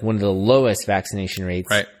has like one of the lowest vaccination rates,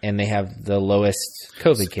 right? And they have the lowest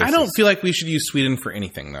COVID cases. I don't feel like we should use Sweden for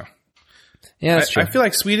anything, though. Yeah, that's true. I feel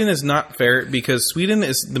like Sweden is not fair because Sweden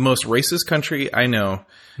is the most racist country I know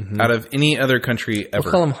out of any other country ever.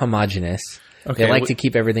 We'll call them homogenous. Okay, they like to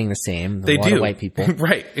keep everything the same. They do. White people.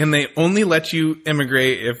 Right. And they only let you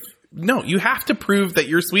immigrate no, you have to prove that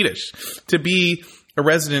you're Swedish to be a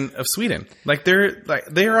resident of Sweden. They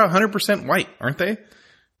are 100% white, aren't they?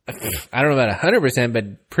 I don't know about 100%,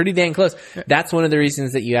 but pretty dang close. That's one of the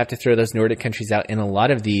reasons that you have to throw those Nordic countries out in a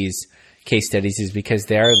lot of these case studies, is because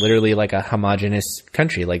they are literally like a homogenous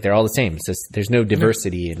country. Like they're all the same. So there's no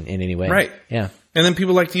diversity in any way. Right. Yeah. And then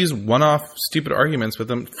people like to use one-off stupid arguments with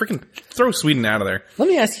them. Freaking throw Sweden out of there. Let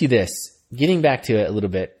me ask you this. Getting back to it a little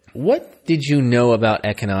bit. What did you know about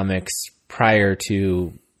economics prior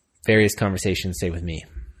to various conversations, say, with me?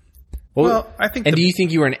 Well, I think... And do you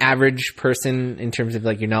think you were an average person in terms of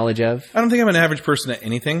like your knowledge of? I don't think I'm an average person at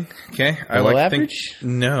anything. Okay. Below average?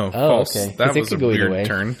 No, false. Okay. That was a weird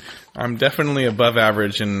turn. I'm definitely above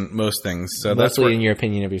average in most things. So that's mostly in your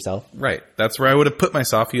opinion of yourself. Right. That's where I would have put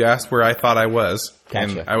myself. You asked where I thought I was.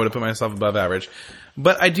 Gotcha. And I would have put myself above average.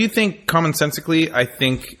 But I do think commonsensically, I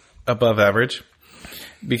think above average.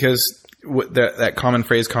 Because that common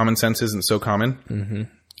phrase, common sense, isn't so common. Mm-hmm.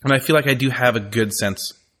 And I feel like I do have a good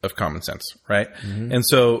sense of common sense, right? Mm-hmm. And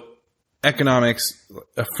so economics,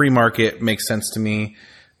 a free market makes sense to me.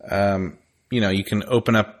 You can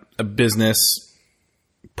open up a business,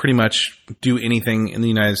 pretty much do anything in the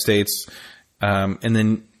United States, and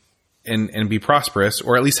then be prosperous,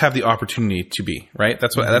 or at least have the opportunity to be, right?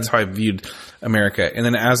 That's how I viewed America. And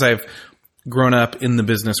then as I've grown up in the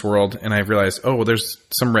business world, and I've realized, well, there's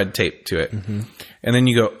some red tape to it. Mm-hmm. And then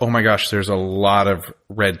you go, oh my gosh, there's a lot of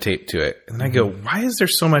red tape to it. And I go, why is there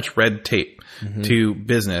so much red tape to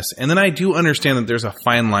business? And then I do understand that there's a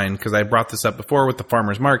fine line, because I brought this up before with the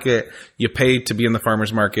farmer's market. You pay to be in the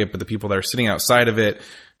farmer's market, but the people that are sitting outside of it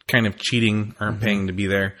kind of cheating, aren't paying to be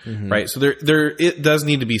there, right? So it does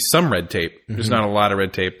need to be some red tape. There's not a lot of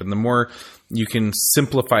red tape. And the more you can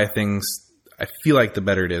simplify things, I feel like the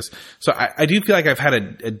better it is. So I do feel like I've had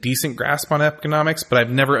a decent grasp on economics, but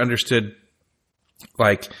I've never understood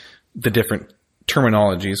like the different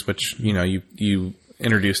terminologies, which, you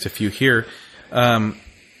introduced a few here.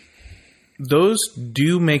 Those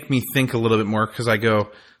do make me think a little bit more, because I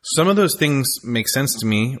go, some of those things make sense to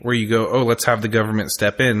me, where you go, oh, let's have the government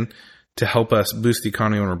step in to help us boost the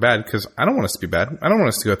economy when we're bad, because I don't want us to be bad. I don't want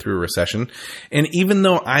us to go through a recession. And even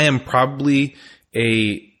though I am probably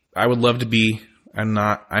I would love to be, I'm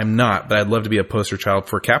not, but I'd love to be a poster child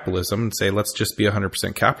for capitalism and say, let's just be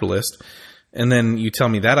 100% capitalist. And then you tell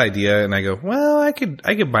me that idea and I go, well, I could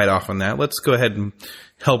bite off on that. Let's go ahead and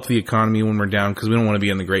help the economy when we're down, because we don't want to be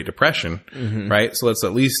in the Great Depression, right? So let's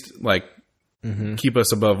at least keep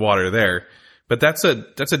us above water there. But that's a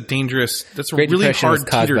dangerous, that's a Great really Depression hard was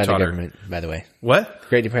caused by the teeter-totter. government, by the way. What?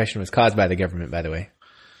 Great Depression was caused by the government, by the way.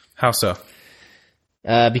 How so?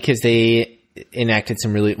 Because they enacted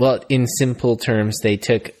some really, well, in simple terms, they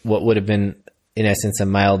took what would have been, in essence, a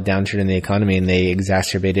mild downturn in the economy, and they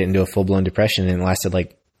exacerbated it into a full-blown depression, and it lasted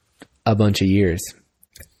like a bunch of years.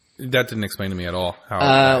 That didn't explain to me at all.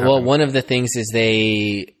 How well, one of the things is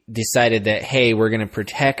they decided that, hey, we're going to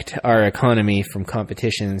protect our economy from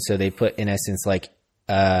competition. So they put, in essence, like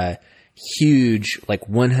huge, like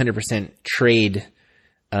 100% trade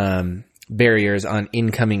barriers on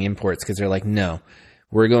incoming imports, because they're like, no,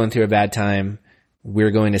 we're going through a bad time.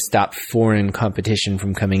 We're going to stop foreign competition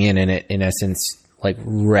from coming in, and it, in essence, like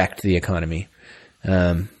wrecked the economy.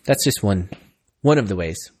 That's just one of the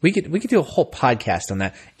ways. We could do a whole podcast on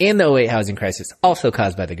that. And the 2008 housing crisis, also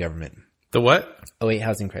caused by the government. The what? 2008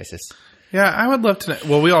 housing crisis. Yeah, I would love to know.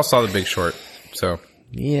 Well, we all saw The Big Short, so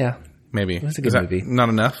Yeah. maybe. It was a good movie. Not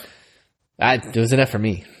enough? It was enough for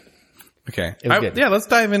me. Okay. It was good. Yeah, let's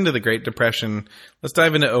dive into the Great Depression. Let's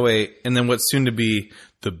dive into 2008, and then what's soon to be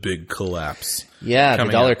the big collapse. Yeah, the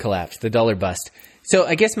coming dollar up. collapse, the dollar bust. So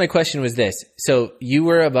I guess my question was this. So you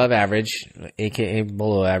were above average, aka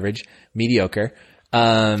below average, mediocre.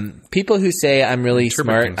 People who say I'm really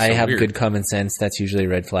smart, everything's I so have weird. good common sense, that's usually a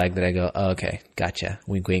red flag that I go, oh, okay, gotcha,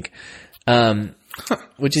 wink, wink.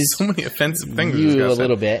 Which is So many offensive things. this you guy a said.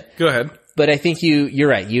 little bit. Go ahead. But I think you're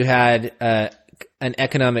right. You had an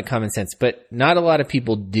economic common sense, but not a lot of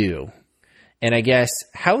people do. And I guess,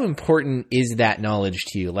 how important is that knowledge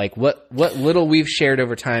to you? Like what little we've shared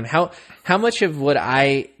over time, how much of what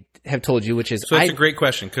I have told you, which is, So that's a great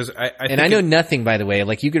question, because I know nothing, by the way.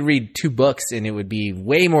 Like, you could read 2 books and it would be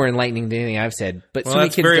way more enlightening than anything I've said. But Well, so many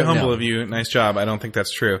that's kids very don't humble know. of you. Nice job. I don't think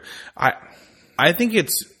that's true. I think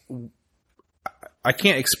I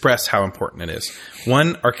can't express how important it is.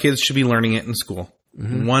 One, our kids should be learning it in school.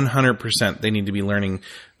 100%. They need to be learning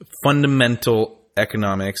fundamental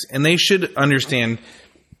economics, and they should understand,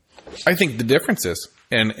 I think, the differences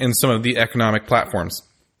in some of the economic platforms.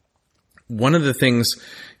 One of the things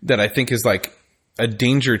that I think is like a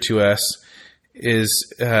danger to us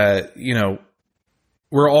is, we're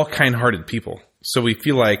all kind-hearted people. So we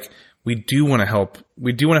feel like we do want to help.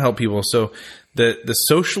 We do want to help people. So the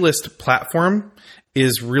socialist platform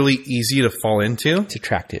is really easy to fall into. It's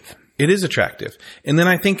attractive. It is attractive. And then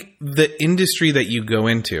I think the industry that you go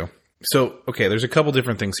into. So, okay, there's a couple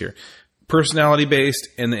different things here. Personality based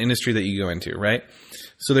and the industry that you go into, right?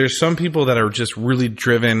 So there's some people that are just really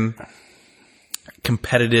driven,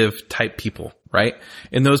 competitive type people, right?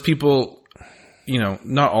 And those people,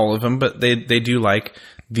 not all of them, but they do like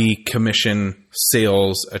the commission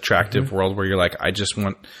sales attractive world where you're like,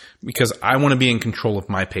 because I want to be in control of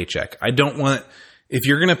my paycheck. I don't want, if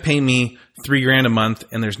you're going to pay me $3,000 a month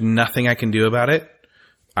and there's nothing I can do about it,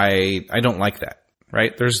 I don't like that.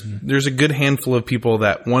 Right? There's a good handful of people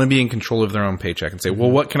that want to be in control of their own paycheck and say, well,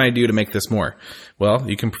 what can I do to make this more? Well,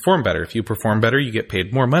 you can perform better. If you perform better, you get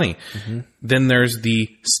paid more money. Then there's the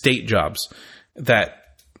state jobs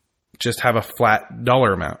that just have a flat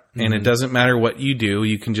dollar amount. And it doesn't matter what you do.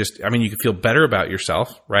 You can you can feel better about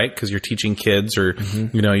yourself, right? Because you're teaching kids or,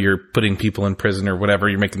 you're putting people in prison or whatever.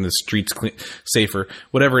 You're making the streets safer,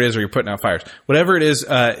 whatever it is, or you're putting out fires. Whatever it is,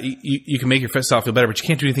 you can make yourself feel better, but you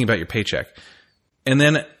can't do anything about your paycheck. And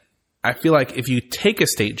then I feel like if you take a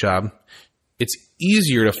state job, it's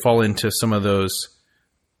easier to fall into some of those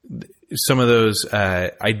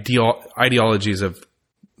ideologies of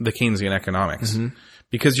the Keynesian economics,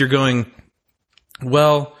 because you're going,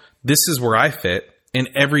 well, this is where I fit, and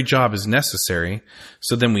every job is necessary.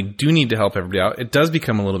 So then we do need to help everybody out. It does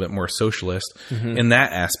become a little bit more socialist in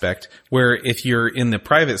that aspect, where if you're in the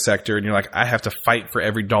private sector and you're like, I have to fight for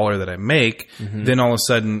every dollar that I make, then all of a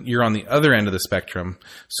sudden you're on the other end of the spectrum.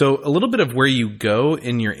 So a little bit of where you go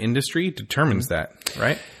in your industry determines that,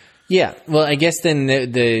 right? Yeah. Well, I guess then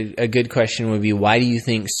a good question would be, why do you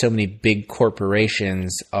think so many big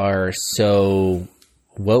corporations are so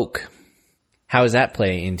woke? How does that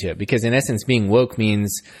play into it? Because in essence, being woke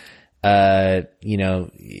means,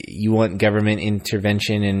 you want government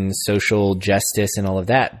intervention and social justice and all of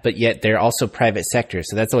that, but yet they're also private sector.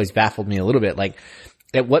 So that's always baffled me a little bit. Like,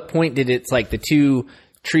 at what point did it's like the two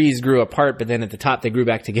trees grew apart, but then at the top they grew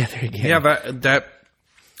back together again? Yeah, that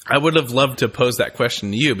I would have loved to pose that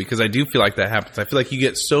question to you, because I do feel like that happens. I feel like you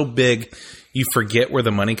get so big, you forget where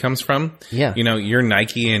the money comes from. Yeah. You're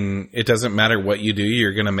Nike, and it doesn't matter what you do,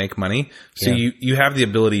 you're going to make money. So you have the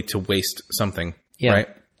ability to waste something, right?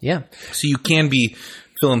 Yeah. So you can be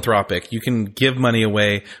philanthropic. You can give money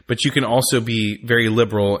away, but you can also be very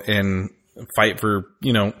liberal and fight for,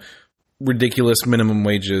 ridiculous minimum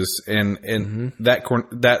wages and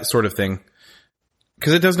that sort of thing.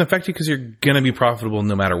 Because it doesn't affect you, because you're going to be profitable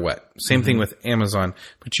no matter what. Same thing with Amazon,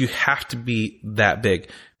 but you have to be that big.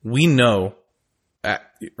 We know,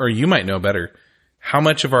 or you might know better, how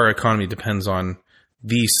much of our economy depends on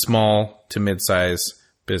the small to mid-size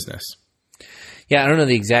business. Yeah, I don't know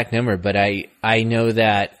the exact number, but I know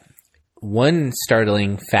that one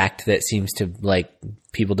startling fact that seems to like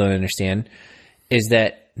people don't understand is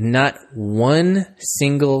that not one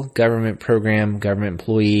single government program, government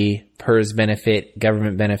employee, PERS benefit,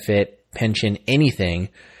 government benefit, pension, anything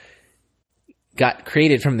got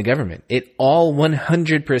created from the government. It all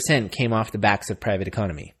 100% came off the backs of private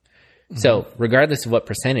economy. Mm-hmm. So regardless of what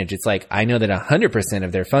percentage, it's like, I know that 100%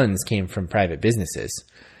 of their funds came from private businesses,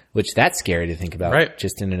 which that's scary to think about right.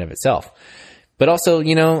 just in and of itself. But also,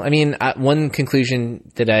 you know, I mean, one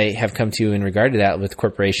conclusion that I have come to in regard to that with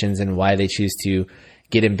corporations and why they choose to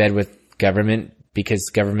get in bed with government, because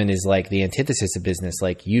government is like the antithesis of business.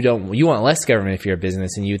 Like you want less government if you're a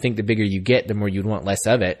business, and you think the bigger you get, the more you'd want less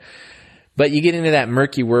of it. But you get into that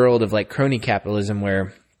murky world of like crony capitalism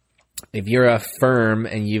where if you're a firm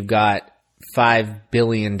and you've got $5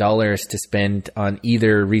 billion to spend on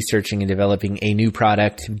either researching and developing a new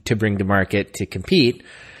product to bring to market to compete,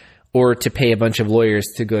 or to pay a bunch of lawyers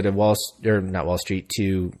to go to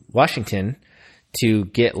to Washington to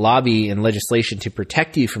get lobby and legislation to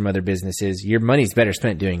protect you from other businesses, your money's better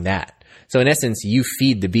spent doing that. So in essence, you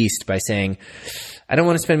feed the beast by saying, I don't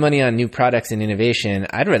want to spend money on new products and innovation.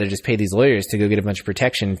 I'd rather just pay these lawyers to go get a bunch of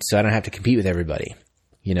protection so I don't have to compete with everybody,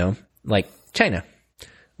 you know, like China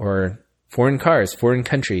or foreign cars, foreign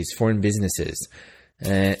countries, foreign businesses.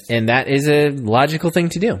 And that is a logical thing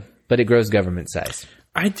to do, but it grows government size.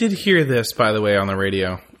 I did hear this, by the way, on the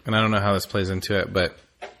radio, and I don't know how this plays into it, but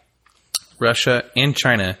Russia and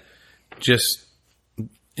China just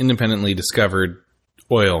independently discovered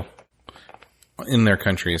oil in their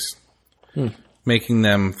countries, making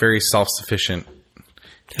them very self-sufficient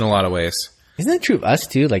in a lot of ways. Isn't that true of us,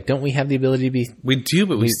 too? Like, don't we have the ability to be... We do,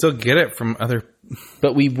 but we still get it from other...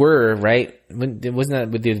 But we were, right? Wasn't that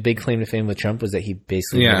with the big claim to fame with Trump was that he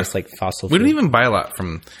basically made us like fossil fuel? We don't even buy a lot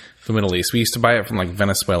from the Middle East. We used to buy it from like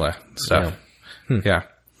Venezuela stuff. Yeah.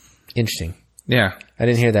 Interesting. Yeah. I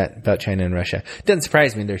didn't hear that about China and Russia. Doesn't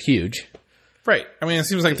surprise me. They're huge. Right. I mean, it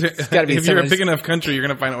seems like if you're a big enough country, you're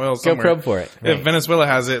going to find oil somewhere. Go probe for it. Right. If Venezuela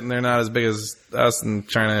has it and they're not as big as us and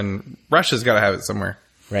China and Russia's got to have it somewhere.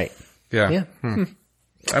 Right. Yeah.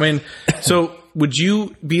 I mean, so would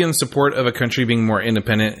you be in support of a country being more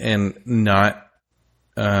independent and not,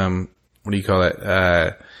 what do you call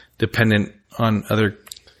it, dependent on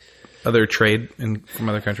other trade from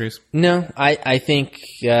other countries? No, I think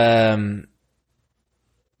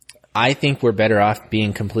we're better off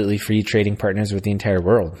being completely free trading partners with the entire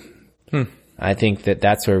world. I think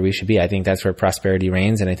that's where we should be. I think that's where prosperity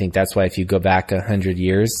reigns, and I think that's why if you go back 100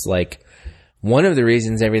 years, like one of the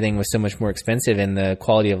reasons everything was so much more expensive and the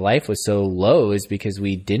quality of life was so low is because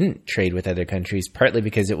we didn't trade with other countries, partly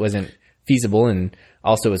because it wasn't feasible and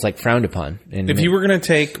also it was like frowned upon. And if you were going to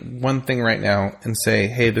take one thing right now and say,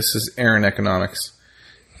 hey, this is Aaron economics,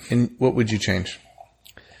 and what would you change?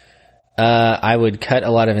 I would cut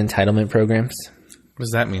a lot of entitlement programs. What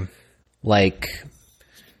does that mean? Like,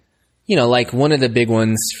 you know, like one of the big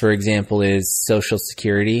ones, for example, is Social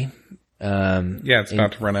Security. It's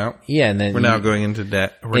about to run out. Yeah, and then we're now going into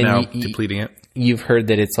debt. We're now depleting it. You've heard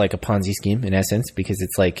that it's like a Ponzi scheme in essence, because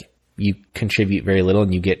it's like you contribute very little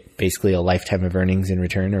and you get basically a lifetime of earnings in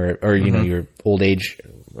return, or you know, your old age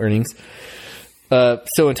earnings. So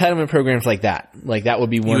entitlement programs like that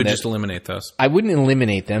would be one. You would just eliminate those. I wouldn't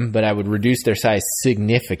eliminate them, but I would reduce their size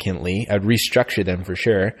significantly. I'd restructure them for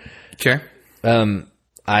sure. Okay.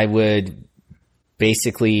 I would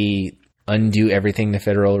basically undo everything the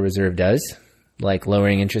Federal Reserve does, like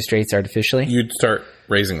lowering interest rates artificially. You'd start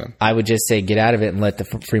raising them. I would just say get out of it and let the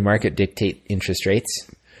free market dictate interest rates.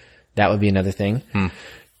 That would be another thing.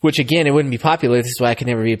 Which, again, it wouldn't be popular. This is why I could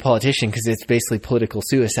never be a politician, because it's basically political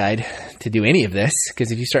suicide to do any of this.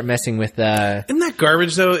 Because if you start messing with... Isn't that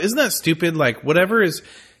garbage, though? Isn't that stupid? Like, whatever's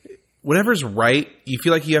right, you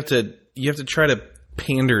feel like you have to try to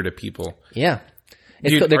pander to people. Yeah.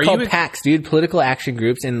 They're called PACs, dude. Political action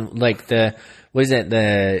groups. And like the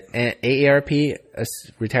AARP,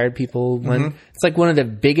 retired people one? It's like one of the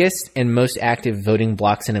biggest and most active voting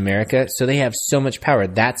blocks in America. So they have so much power.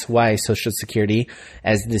 That's why Social Security,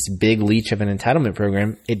 as this big leech of an entitlement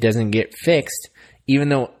program, it doesn't get fixed, even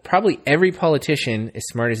though probably every politician, as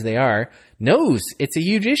smart as they are, knows it's a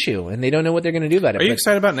huge issue and they don't know what they're going to do about it. Are you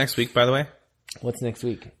excited about next week, by the way? What's next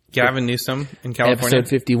week? Gavin Newsom in California. Episode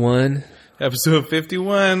 51. Episode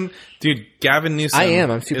 51. Dude, Gavin Newsom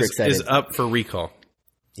I'm super excited. Is up for recall.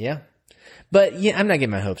 Yeah. But yeah, I'm not getting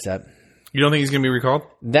my hopes up. You don't think he's going to be recalled?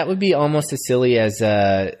 That would be almost as silly as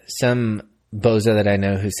some bozo that I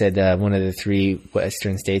know who said one of the 3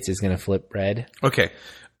 western states is going to flip red. Okay.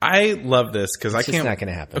 I love this because I can't... It's not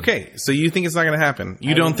going to happen. Okay. So you think it's not going to happen.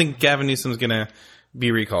 You don't think Gavin Newsom's going to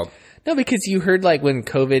be recalled? No, because you heard like when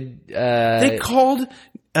COVID, They called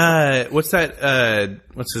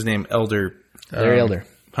what's his name? Elder. Larry Elder.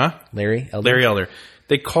 Huh? Larry Elder. Larry Elder.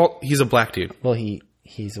 He's a black dude. Well,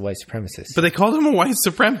 he's a white supremacist. But they called him a white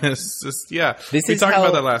supremacist. Yeah. We talked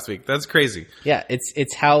about that last week. That's crazy. Yeah,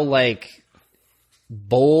 it's how like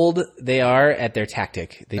bold they are at their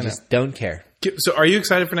tactic. They just don't care. So are you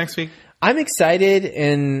excited for next week? I'm excited,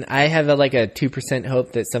 and I have a 2%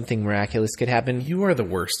 hope that something miraculous could happen. You are the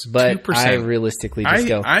worst. But 2%. I realistically just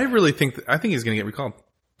go. I really think he's going to get recalled.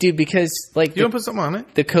 Dude, because like you want to put something on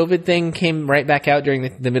it? The COVID thing came right back out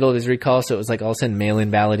during the middle of his recall, so it was like all of a sudden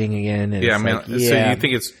mail-in balloting again. And yeah, So you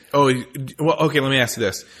think it's? Oh, well, okay. Let me ask you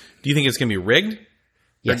this: do you think it's going to be rigged?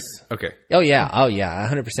 Yes. Okay. Oh yeah.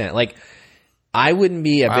 100%. Like, I wouldn't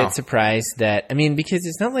be a bit surprised that. I mean, because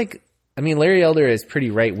it's not like. I mean, Larry Elder is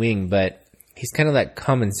pretty right wing, but he's kind of that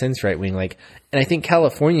common sense right wing. Like, and I think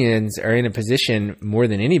Californians are in a position more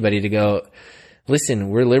than anybody to go. Listen,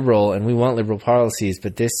 we're liberal and we want liberal policies,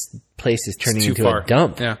 but this place is turning into a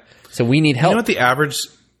dump. Yeah. So we need help. You know what the average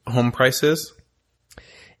home price is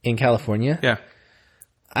in California? Yeah.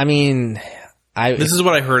 I mean, this is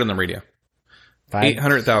what I heard on the radio.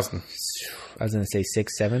 800,000. I was going to say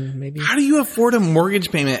 6, 7, maybe. How do you afford a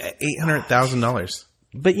mortgage payment at $800,000?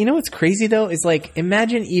 But you know what's crazy though is like,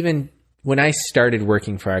 imagine even when I started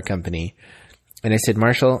working for our company. And I said,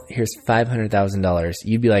 Marshall, here's $500,000.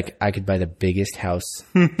 You'd be like, I could buy the biggest house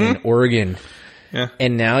in Oregon. Yeah.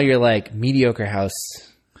 And now you're like, mediocre house.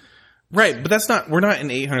 Right. But we're not in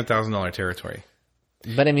 $800,000 territory.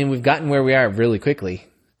 But I mean, we've gotten where we are really quickly.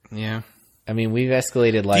 Yeah. I mean, we've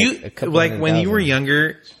escalated a couple when you were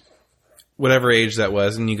younger, whatever age that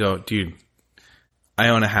was, and you go, dude, I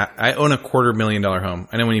own a $250,000 home.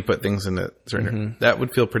 I know when you put things in the surrender, that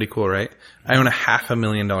would feel pretty cool, right? I own a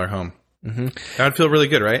 $500,000 home. Mm-hmm. That would feel really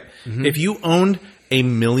good, right? Mm-hmm. If you owned $1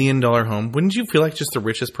 million home, wouldn't you feel like just the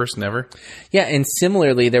richest person ever? Yeah, and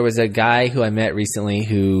similarly, there was a guy who I met recently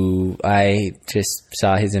who I just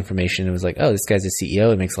saw his information and was like, oh, this guy's a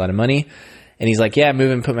CEO. He makes a lot of money. And he's like, yeah, I'm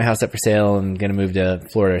moving, put my house up for sale. I'm going to move to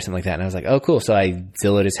Florida or something like that. And I was like, oh, cool. So I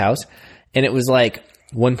Zillowed his house. And it was like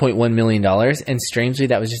 $1.1 million. And strangely,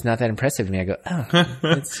 that was just not that impressive to me. I go, oh,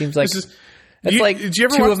 it seems like that's like two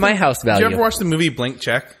of my house value. Did you ever watch the movie Blank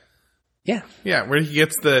Check? Yeah. Yeah, where he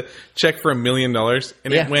gets the check for $1 million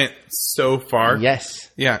and it went so far.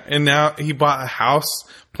 Yes. Yeah, and now he bought a house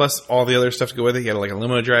plus all the other stuff to go with it. He had like a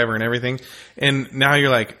limo driver and everything. And now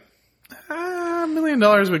you're like, $1 million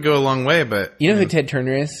would go a long way, but... You know who Ted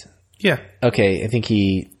Turner is? Yeah. Okay, I think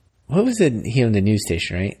he owned a news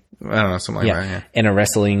station, right? I don't know, something like that, yeah. And a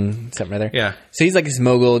wrestling something or other. Yeah. So he's like this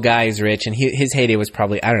mogul guy, he's rich, and his heyday was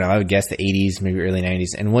probably, I don't know, I would guess the 80s, maybe early 90s.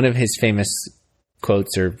 And one of his famous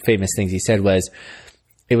quotes or famous things he said was,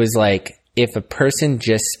 it was like, if a person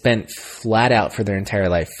just spent flat out for their entire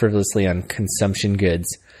life frivolously on consumption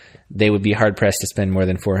goods, they would be hard pressed to spend more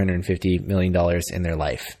than $450 million in their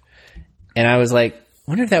life. And I was like, I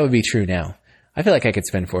wonder if that would be true now. I feel like I could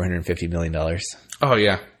spend $450 million. Oh,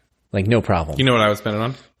 yeah. Like, no problem. You know what I would spend it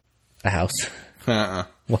on? A house.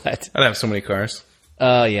 What? I'd have so many cars.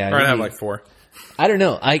 Oh, yeah. Or I'd have like 4. I don't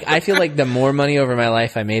know. I feel like the more money over my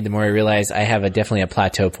life I made, the more I realize I have definitely a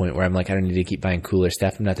plateau point where I'm like, I don't need to keep buying cooler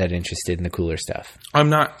stuff. I'm not that interested in the cooler stuff. I'm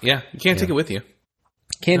not. Yeah. You can't take it with you.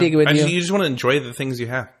 Can't take it with you. You just want to enjoy the things you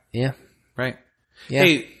have. Yeah. Right. Yeah.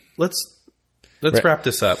 Hey, let's wrap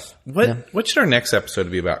this up. What should our next episode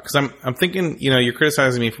be about? Because I'm thinking, you're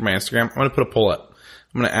criticizing me for my Instagram. I'm going to put a poll up.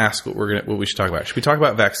 I'm going to ask what we should talk about. Should we talk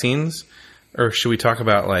about vaccines, or should we talk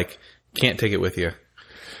about like can't take it with you?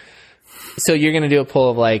 So you're going to do a poll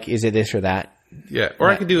of like, is it this or that? Yeah, or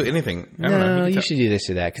I could do anything. I don't know. You should do this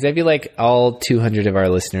or that, because I feel like all 200 of our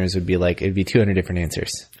listeners would be like, it'd be 200 different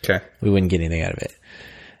answers. Okay, we wouldn't get anything out of it.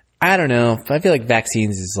 I don't know. I feel like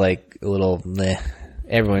vaccines is like a little meh.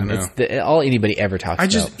 Everyone, it's all anybody ever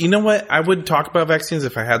talks about. You know what? I would talk about vaccines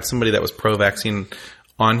if I had somebody that was pro-vaccine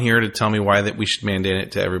on here to tell me why that we should mandate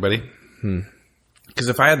it to everybody. Because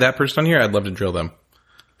if I had that person on here, I'd love to drill them.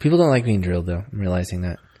 People don't like being drilled, though. I'm realizing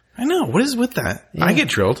that. I know. What is with that? Yeah. I get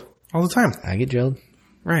drilled all the time. I get drilled.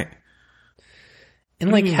 Right.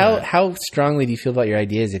 And like, how strongly do you feel about your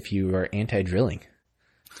ideas if you are anti-drilling?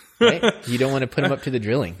 Right? You don't want to put them up to the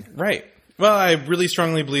drilling. Right. Well, I really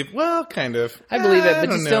strongly believe. Well, kind of. I believe it, but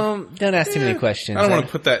just don't ask too many questions. I don't want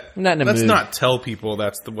to put that. I'm not in a Let's mood. not tell people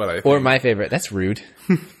that's what I think. Or my favorite. That's rude.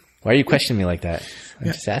 Why are you questioning me like that? I'm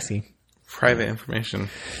just asking. Private information.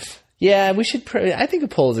 Yeah, we should. I think a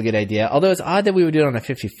poll is a good idea. Although it's odd that we would do it on a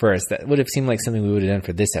 51st. That would have seemed like something we would have done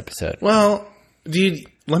for this episode. Well, dude,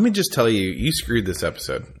 let me just tell you, you screwed this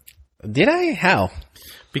episode. Did I? How?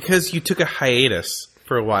 Because you took a hiatus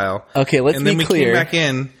for a while. Okay, let's be clear. And then we came back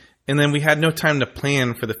in, and then we had no time to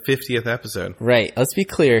plan for the 50th episode. Right. Let's be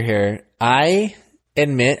clear here. I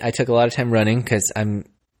admit I took a lot of time running because I'm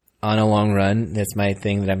on a long run. That's my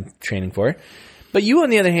thing that I'm training for. But you, on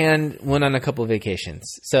the other hand, went on a couple of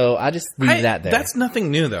vacations. So I'll just leave that there. That's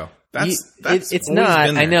nothing new, though. It's not.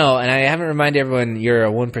 I know. And I haven't reminded everyone you're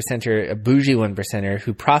a 1%er, a bougie 1%er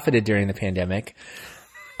who profited during the pandemic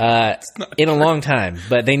in a long time.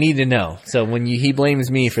 But they need to know. So when he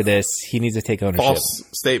blames me for this, he needs to take ownership. False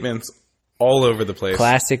statements all over the place.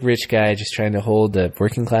 Classic rich guy just trying to hold the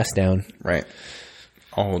working class down. Right.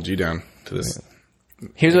 I'll hold you down to this.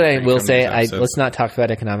 Here's what I will say. Let's not talk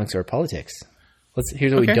about economics or politics.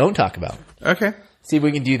 Here's what we don't talk about. Okay. See if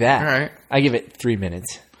we can do that. All right. I give it 3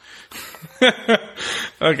 minutes.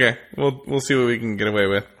 Okay. We'll see what we can get away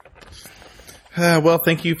with. Well,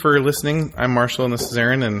 thank you for listening. I'm Marshall and this is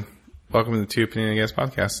Aaron, and welcome to the Two Opinion Guys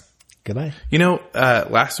podcast. Goodbye.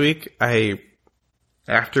 Last week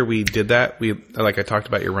after we did that, I talked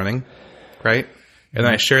about your running, right? And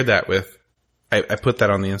then I shared that I put that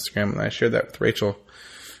on the Instagram and I shared that with Rachel.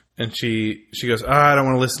 And she goes, I don't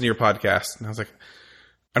want to listen to your podcast. And I was like,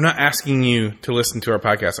 I'm not asking you to listen to our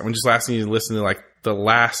podcast. I'm just asking you to listen to the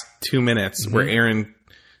last 2 minutes where Aaron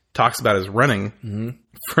talks about his running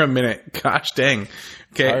for a minute. Gosh dang.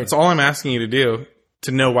 Okay. It's all I'm asking you to do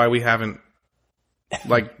to know why we haven't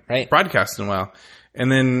broadcasted in a while. And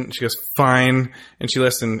then she goes, fine. And she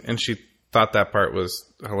listened and she thought that part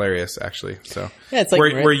was hilarious, actually. So yeah, it's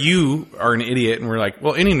where you are an idiot and we're like,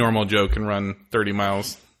 well, any normal Joe can run 30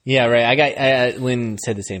 miles. Yeah, right. Lynn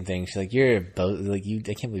said the same thing. She's like, you're both I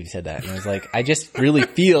can't believe you said that. And I was like, I just really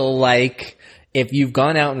feel like if you've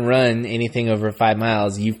gone out and run anything over 5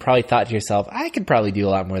 miles, you've probably thought to yourself, I could probably do a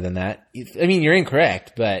lot more than that. I mean, you're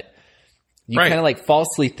incorrect, but you kind of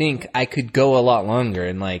falsely think I could go a lot longer.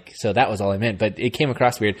 And so that was all I meant, but it came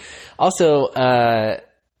across weird. Also,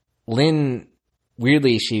 Lynn,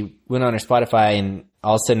 weirdly, she went on her Spotify and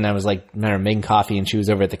all of a sudden I was making coffee and she was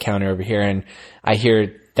over at the counter over here and I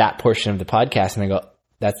hear that portion of the podcast and I go,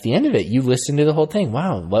 that's the end of it. You listened to the whole thing.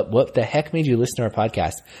 Wow. What the heck made you listen to our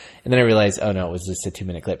podcast? And then I realized, oh no, it was just a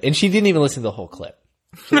 2-minute clip. And she didn't even listen to the whole clip.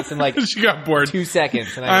 She listened she got bored. 2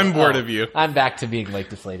 seconds. And I'm bored of you. I'm back to being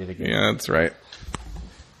deflated again. Yeah, that's right.